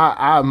 I do.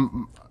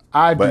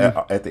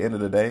 But at the end of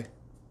the day,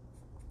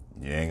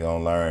 you ain't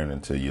gonna learn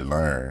until you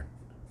learn.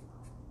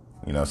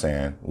 You know what I'm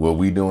saying? What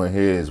we doing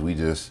here is we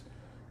just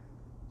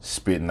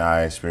spitting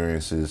our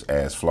experiences,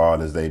 as flawed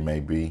as they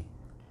may be.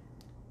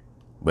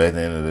 But at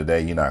the end of the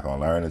day, you're not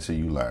gonna learn until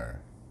you learn.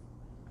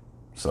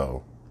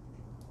 So,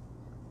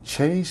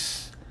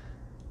 chase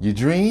your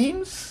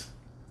dreams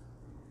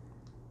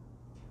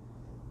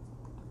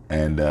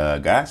and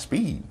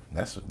Godspeed.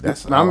 That's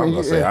all I'm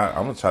gonna say. I'm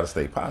gonna try to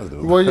stay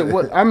positive.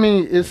 Well, I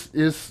mean, it's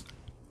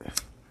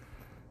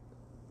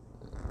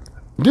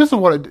this is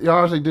what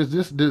honestly this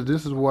is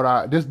what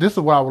I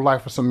would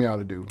like for some of y'all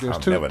to do. There's I'll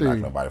two never knock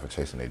things. nobody for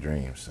chasing their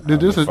dreams.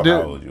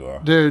 How old you are.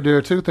 There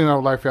are two things I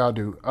would like for y'all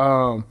to do.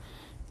 Go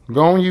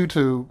on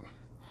YouTube,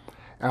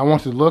 and I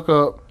want you to look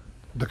up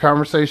the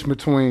conversation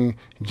between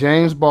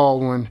James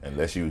Baldwin.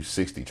 Unless you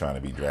 60 trying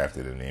to be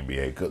drafted in the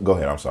NBA. Go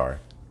ahead. I'm sorry.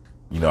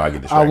 You know I get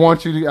I distracted.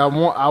 want you to.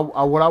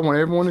 What I want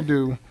everyone to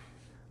do.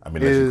 I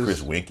mean, unless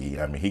Chris Winkie.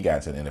 I mean, he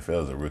got to the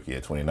NFL as a rookie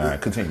at 29.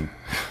 Continue.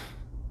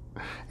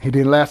 He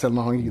didn't last that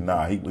long either.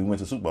 Nah, he went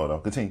to Super Bowl though.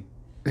 Continue.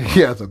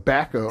 Yeah, as a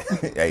backup.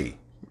 Hey.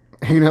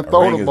 He didn't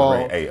throw the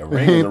ball. Hey, a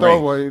ring is a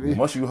ring.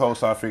 Once you hoes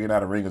start figuring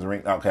out a ring is a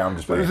ring. Okay, I'm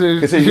just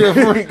playing.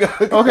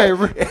 Okay.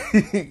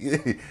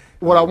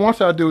 What I want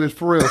y'all to do is,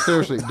 for real,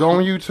 seriously, go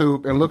on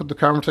YouTube and look at the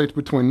conversation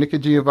between Nikki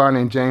Giovanni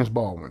and James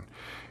Baldwin.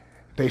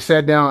 They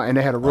sat down and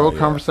they had a real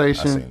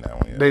conversation. I seen that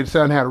one, yeah. They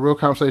sat and had a real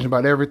conversation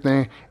about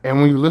everything. And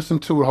when you listen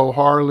to it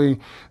wholeheartedly,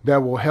 that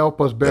will help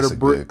us better. That's a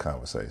good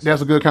conversation.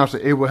 That's a good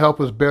conversation. It will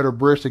help us better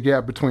bridge the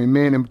gap between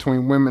men and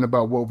between women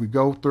about what we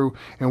go through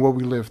and what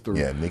we live through.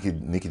 Yeah,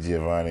 Nikki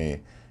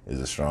Giovanni is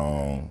a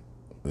strong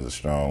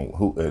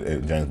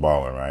James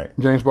Baldwin, right?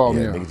 James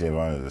Baldwin, yeah. Nikki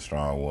Giovanni is a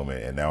strong woman,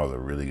 and that was a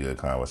really good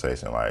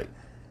conversation. Like,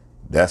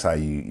 that's how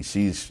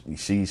she's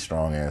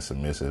strong and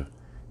submissive.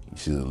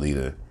 She's a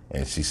leader.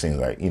 And she seems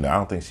like, I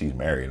don't think she's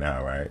married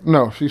now, right?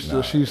 No, she's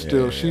alive. She was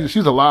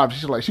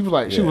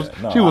 20.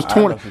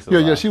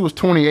 She was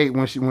 28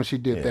 when she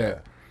did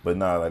that. But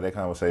no, like that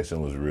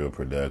conversation was real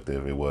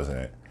productive. It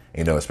wasn't,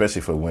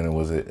 especially for when it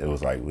was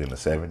like in the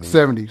 70s.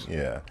 70s.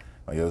 Yeah.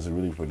 Like it was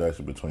really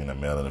productive between a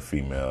male and a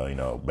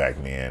female, back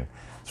then,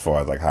 as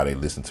far as like how they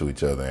listened to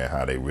each other and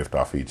how they riffed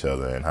off each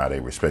other and how they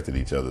respected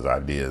each other's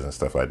ideas and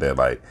stuff like that.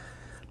 Like,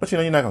 but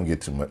you're not gonna get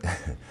too much.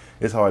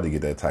 It's hard to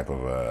get that type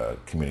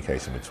of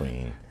communication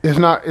between. It's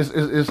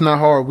not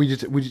hard. We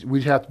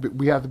have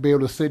to be able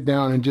to sit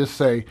down and just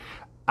say,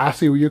 I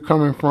see where you're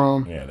coming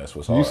from. Yeah, that's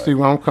what's hard. You see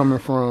where I'm coming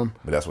from.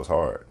 But that's what's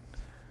hard.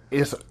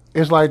 It's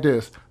like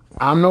this.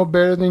 I'm no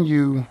better than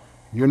you.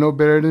 You're no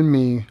better than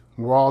me.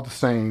 We're all the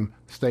same.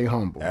 Stay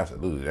humble.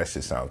 Absolutely. That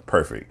shit sounds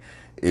perfect.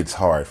 It's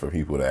hard for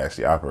people to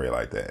actually operate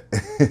like that.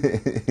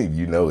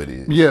 You know it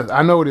is. Yes,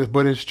 I know it is,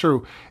 but it's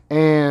true.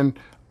 And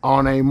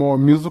on a more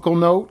musical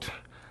note,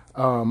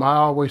 I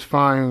always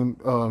find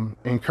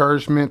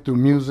encouragement through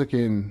music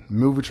and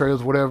movie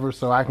trailers, whatever.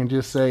 So I can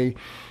just say,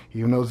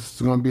 even though this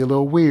is going to be a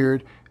little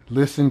weird,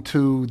 listen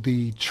to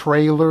the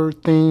trailer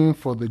theme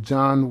for the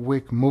John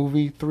Wick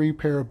movie 3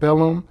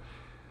 Parabellum,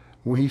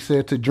 where he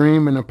said to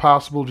dream an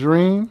impossible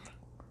dream,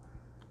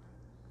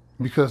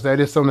 because that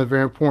is something that's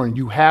very important.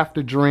 You have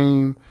to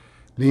dream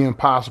the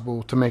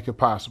impossible to make it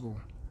possible.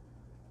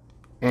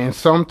 And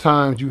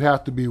sometimes you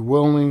have to be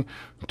willing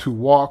to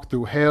walk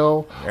through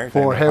hell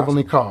for a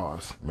heavenly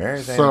cause.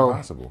 Marriage ain't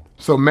impossible.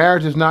 So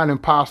marriage is not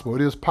impossible.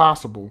 It is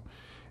possible.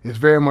 It's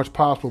very much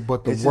possible.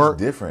 But the it's work,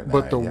 just different.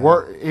 But the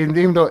work, and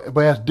even though,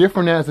 but as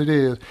different as it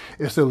is,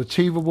 it's still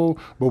achievable.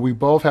 But we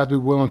both have to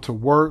be willing to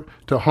work,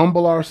 to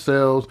humble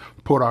ourselves,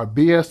 put our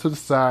BS to the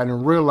side,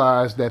 and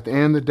realize that at the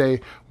end of the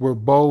day, we're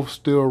both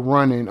still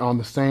running on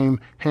the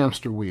same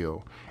hamster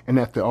wheel, and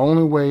that the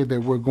only way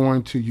that we're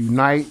going to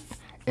unite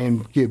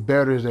and get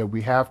better is that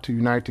we have to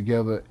unite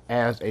together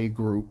as a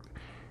group.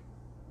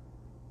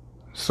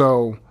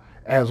 So,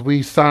 as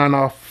we sign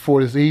off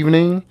for this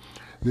evening,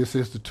 this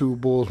is the Two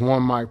Bulls,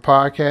 One Mic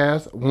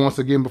podcast. Once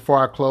again,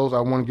 before I close, I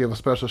want to give a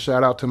special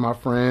shout out to my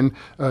friend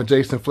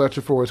Jason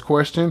Fletcher for his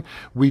question.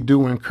 We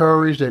do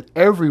encourage that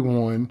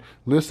everyone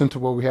listen to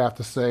what we have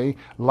to say,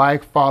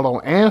 like, follow,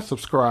 and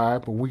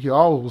subscribe. But we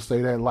always will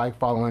say that, like,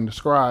 follow, and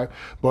subscribe.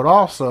 But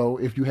also,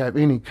 if you have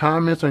any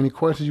comments or any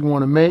questions you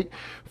want to make,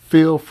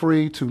 feel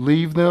free to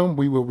leave them.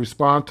 We will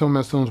respond to them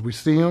as soon as we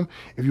see them.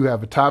 If you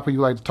have a topic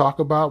you'd like to talk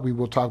about, we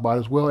will talk about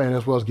it as well, and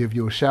as well as give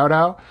you a shout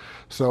out.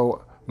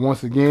 So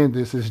once again,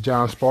 this is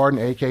John Spartan,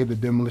 a.k.a. the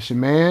Demolition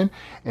Man.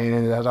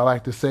 And as I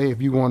like to say,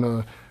 if you want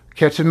to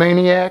catch a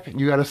maniac,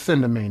 you got to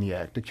send a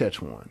maniac to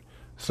catch one.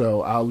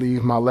 So I'll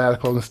leave my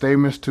last closing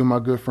statements to my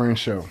good friend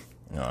Show.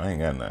 No, I ain't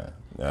got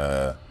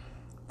nothing.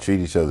 Treat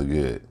each other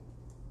good.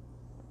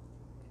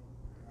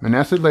 And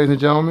that's it, ladies and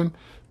gentlemen.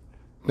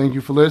 Thank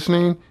you for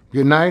listening.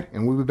 Good night,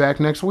 and we'll be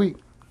back next week.